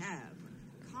certainly have.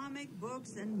 Comic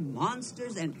books and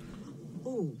monsters and...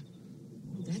 Oh,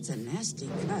 that's a nasty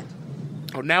cut.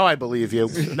 Oh, now I believe you.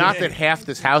 Not that half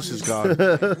this house is gone.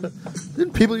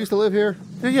 Didn't people used to live here?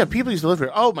 Yeah, people used to live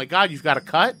here. Oh my god, you've got a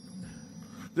cut?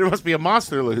 There must be a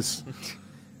monster loose.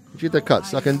 Did you get that cut?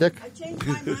 Sucking dick?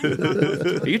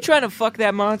 Are you trying to fuck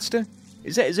that monster?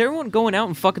 Is everyone going out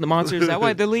and fucking the monster? Is that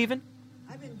why they're leaving?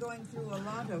 I've been going through a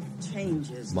lot of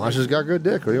changes. Masha's got good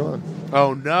dick. What do you want?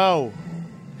 Oh no.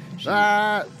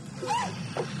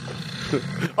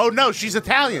 Oh no, she's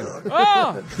Italian.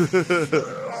 Oh!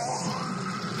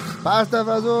 Pasta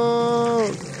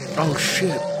fazool. Oh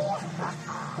shit.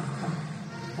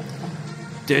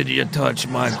 Did you touch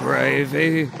my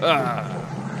gravy?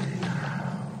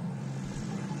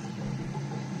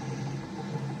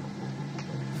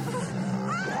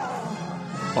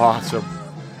 Awesome.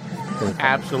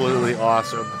 Absolutely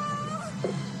awesome.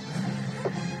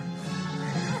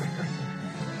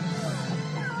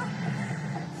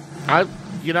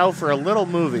 For a little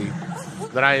movie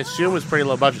that I assume was pretty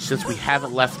low budget, since we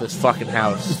haven't left this fucking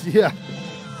house. Yeah.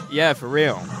 Yeah, for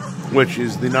real. Which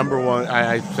is the number one,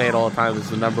 I say it all the time, it's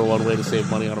the number one way to save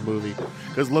money on a movie.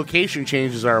 Because location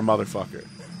changes are a motherfucker.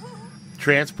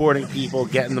 Transporting people,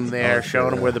 getting them there,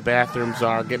 showing them where the bathrooms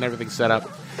are, getting everything set up.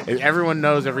 And everyone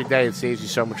knows every day it saves you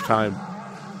so much time.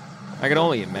 I can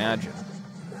only imagine.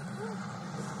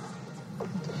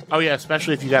 Oh yeah,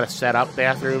 especially if you got to set up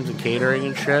bathrooms and catering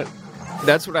and shit.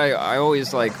 That's what I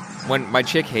always like. When my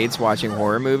chick hates watching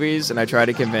horror movies and I try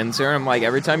to convince her, I'm like,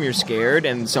 every time you're scared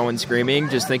and someone's screaming,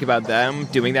 just think about them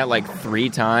doing that like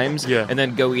 3 times and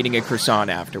then go eating a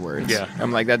croissant afterwards. Yeah.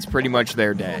 I'm like, that's pretty much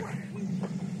their day.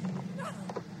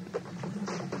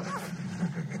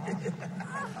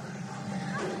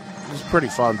 It's pretty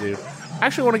fun, dude. I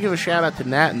actually want to give a shout out to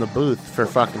Nat in the booth for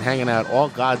fucking hanging out all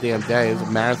goddamn day. It was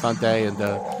a marathon day, and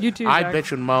You too, I Zach.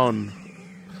 bitch and moan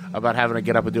about having to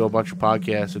get up and do a bunch of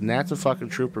podcasts. And Nat's a fucking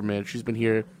trooper, man. She's been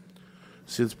here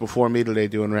since before me today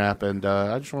doing rap, and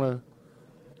I just want to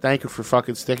thank her for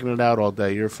fucking sticking it out all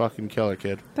day. You're a fucking killer,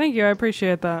 kid. Thank you. I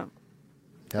appreciate that.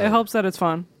 Hell It helps that it's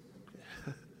fun.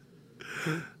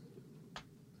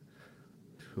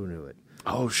 Who knew it?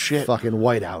 Oh, shit. Fucking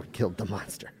Whiteout killed the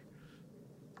monster.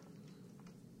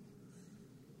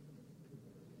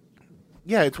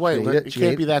 Yeah, it's white. She ate It it? She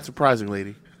can't ate be it? that surprising,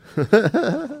 lady.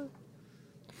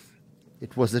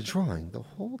 It was a drawing the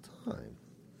whole time.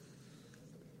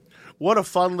 What a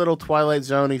fun little Twilight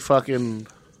Zone-y fucking...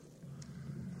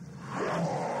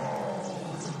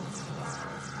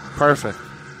 Perfect.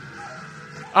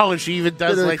 Oh, and she even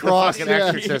does Did it like cross, the fucking yeah.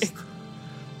 Exorcist.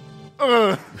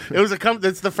 It was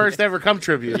it's the first ever cum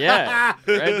tribute. Yeah, right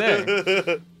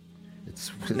there.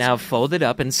 It's Now fold it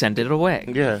up and send it away.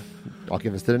 Yeah. I'll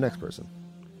give this to the next person.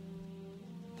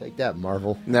 Take that,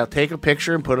 Marvel. Now take a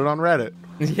picture and put it on Reddit.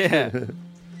 Yeah.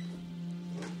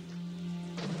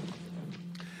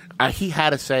 He had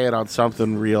to say it on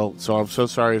something real, so I'm so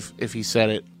sorry if he said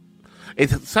it.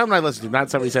 It's something I listened to,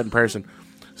 not something he said in person.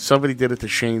 Somebody did it to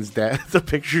Shane's dad. The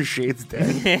picture of Shane's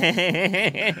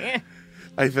dad.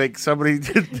 I think somebody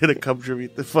did a cum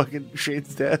tribute to fucking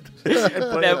Shane's dad.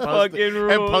 And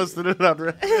posted it on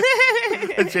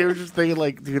Reddit. And Shane was just thinking,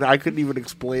 like, dude, I couldn't even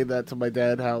explain that to my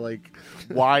dad, how, like,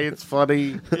 why it's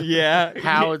funny. Yeah.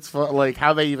 How it's fun, like,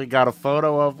 how they even got a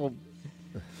photo of him.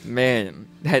 Man,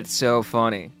 that's so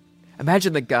funny.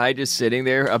 Imagine the guy just sitting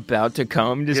there about to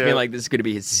come, just being like, this is going to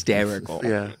be hysterical.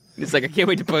 Yeah. It's like, I can't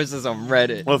wait to post this on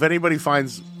Reddit. Well, if anybody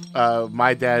finds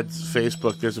my dad's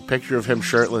Facebook, there's a picture of him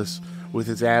shirtless with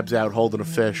his abs out holding a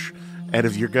fish. And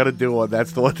if you're going to do one,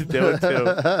 that's the one to do it,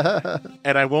 too.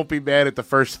 And I won't be mad at the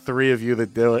first 3 of you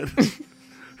that do it.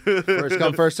 First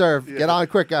come, first serve. Get on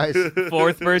quick, guys.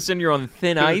 Fourth person, you're on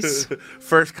thin ice.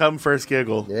 First come, first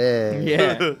giggle. Yeah.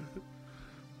 Yeah.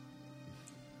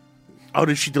 Oh,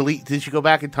 did she delete? Did she go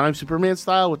back in time, Superman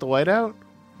style, with the whiteout?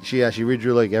 She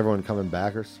redrew like everyone coming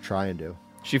back or trying to.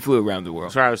 She flew around the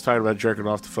world. Sorry, I was talking about jerking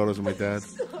off the photos of my dad.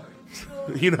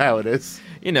 You know how it is.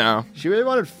 You know. She really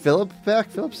wanted Philip back.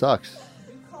 Philip sucks.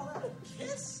 I'm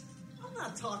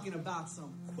not talking about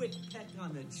some quick peck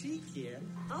on the cheek here.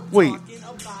 I'm Wait. talking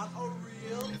about a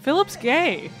real... Philip's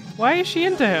gay. Why is she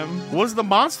into him? Was the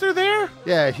monster there?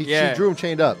 Yeah, she drew him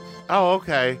chained up. Oh,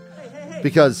 okay.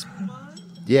 Because,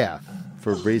 yeah,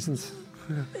 for reasons.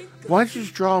 Why don't you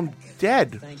just draw him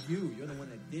dead? Thank you. You're the one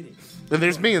that did it. And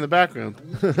there's me in the background.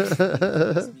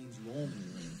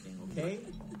 Okay?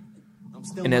 I'm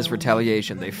still And as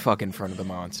retaliation, they fuck in front of the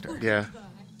monster. Yeah.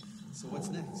 So what's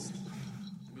next?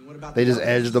 I mean, what about They just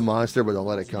edge the monster, but don't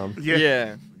let it come.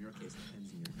 Yeah.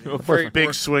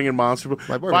 Big swinging monster. My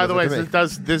boyfriend By the way,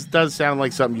 does it to this does sound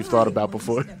like something you've thought about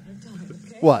before.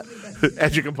 What?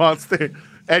 Edging a monster.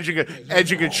 Edging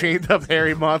a chained up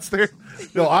hairy monster.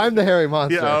 No, I'm the hairy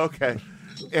monster. Yeah, okay.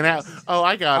 And I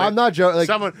got it. I'm not joking. Like,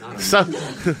 someone my likes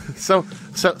to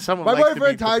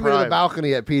boyfriend be tied me to the deprived.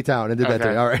 balcony at P-Town and did that to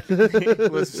me. All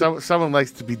right. Well, someone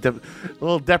likes to be a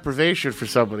little deprivation for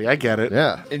somebody. I get it.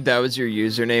 Yeah. And that was your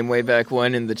username way back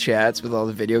when in the chats with all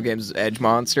the video games, Edge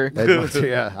Monster. Edge monster,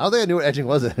 yeah. I don't think I knew what edging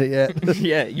was yet.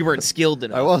 Yeah, you weren't skilled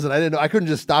enough. I wasn't. I didn't know. I couldn't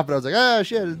just stop it. I was like,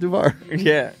 shit, it's too far.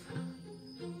 Yeah.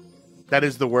 That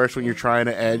is the worst when you're trying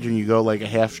to edge and you go like a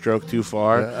half stroke too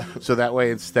far. Yeah. So that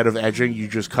way, instead of edging, you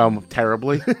just come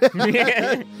terribly.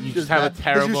 You just have a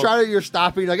terrible. You're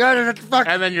stopping, like, fuck.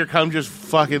 And then your cum just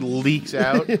fucking leaks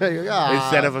out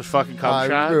instead of a fucking cum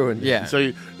shot. Ruined. Yeah.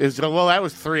 So well, that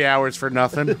was 3 hours for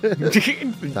nothing.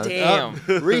 Damn.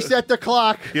 Reset the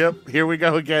clock. Yep. Here we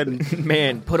go again.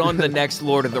 Man, put on the next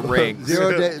Lord of the Rings.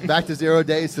 Back to 0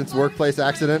 days since workplace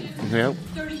accident. Yep.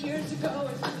 30 years ago,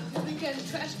 and we get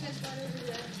trash cans right over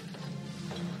there.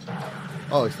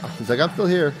 Oh, he's like, I'm still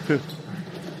here.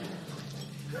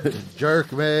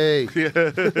 Jerk me.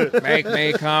 Make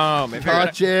me come.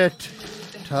 Touch it.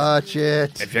 Touch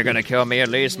it. If you're gonna kill me, at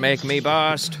least make me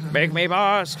bust. Make me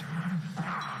bust.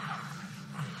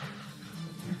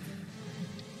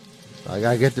 I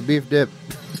gotta get the beef dip.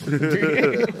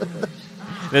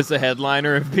 That's the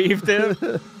headliner of Beef Dip.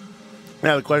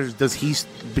 Now the question is, does he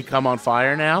become on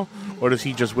fire now, or does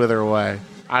he just wither away?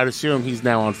 I'd assume he's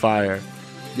now on fire.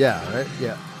 Yeah, right?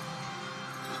 Yeah.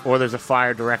 Or there's a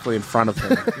fire directly in front of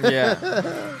him.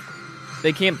 Yeah.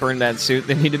 They can't burn that suit.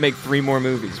 They need to make 3 more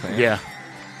movies, man. Yeah.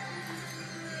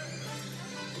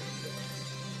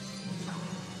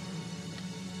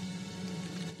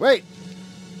 Wait.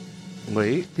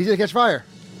 He's gonna catch fire.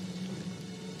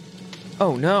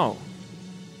 Oh, no.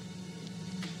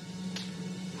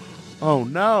 Oh,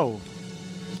 no.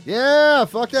 Yeah,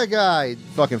 fuck that guy.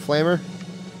 Fucking flamer.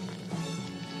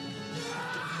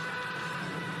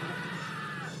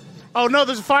 Oh, no,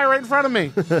 there's a fire right in front of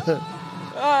me.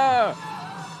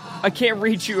 I can't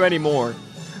reach you anymore.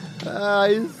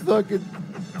 You fucking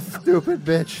stupid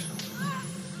bitch.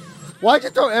 Why'd you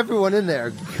throw everyone in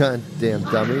there? Goddamn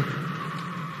dummy.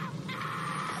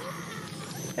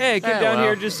 Hey, I came down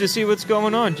here just to see what's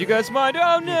going on. Do you guys mind?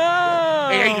 Oh, no!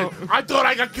 Hey, I thought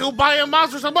I got killed by a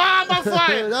monster. I'm on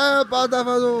fire.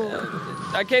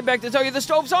 I came back to tell you the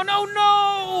stove's on. Oh,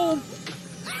 no!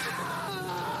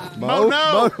 Mo,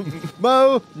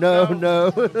 no.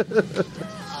 No.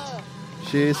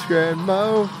 She screamed,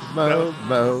 Mo.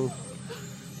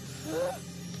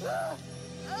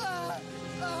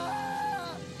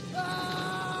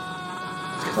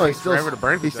 Oh, he's still, forever to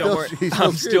burn. he's Don't still, worry. he's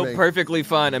I'm still screaming. perfectly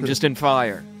fine. I'm just in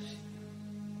fire.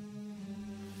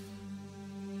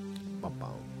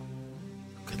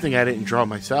 Good thing I didn't draw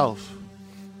myself.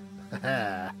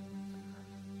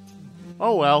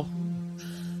 Oh, well.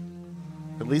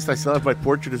 At least I still have my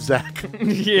portrait of Zach.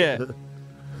 Yeah.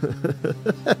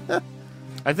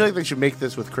 I feel like they should make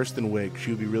this with Kristen Wiig. She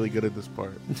would be really good at this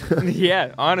part.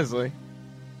 Yeah, honestly.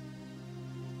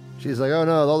 She's like, oh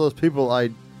no, all those people I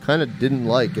kind of didn't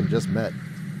like and just met.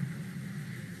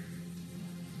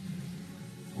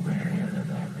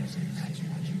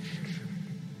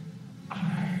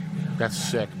 That's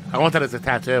sick. I want that as a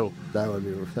tattoo. That'd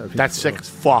be That's sick as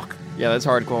fuck. Yeah, that's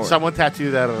hardcore. Someone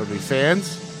tattoo that on me.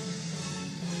 Fans?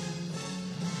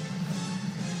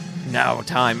 Now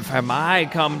time for my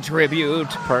cum tribute.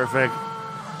 Perfect.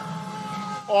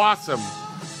 Awesome.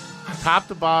 Top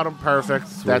to bottom, perfect.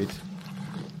 Sweet.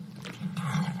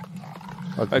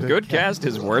 A good cast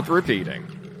is worth repeating.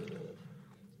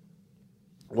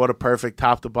 What a perfect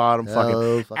top to bottom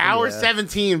fucking hour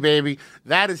 17, baby.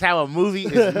 That is how a movie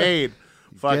is made.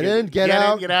 Fucking, get in, get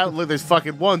out. Get out. Look, there's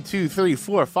fucking 1, 2, 3,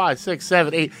 4, 5, 6,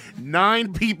 7, 8,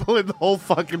 9 people in the whole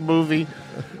fucking movie.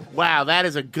 Wow, that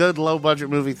is a good low-budget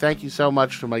movie. Thank you so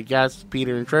much to my guests,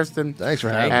 Peter and Tristan. Thanks for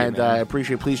having me. And I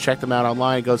appreciate it. Please check them out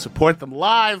online. Go support them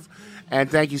live. And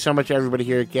thank you so much, everybody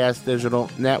here at Gas Digital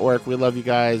Network. We love you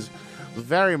guys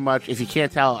very much. If you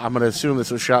can't tell, I'm going to assume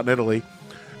this was shot in Italy.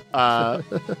 And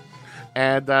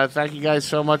thank you guys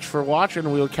so much for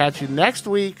watching. We'll catch you next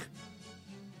week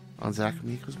on Zach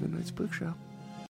Amico's Midnight Spook Show.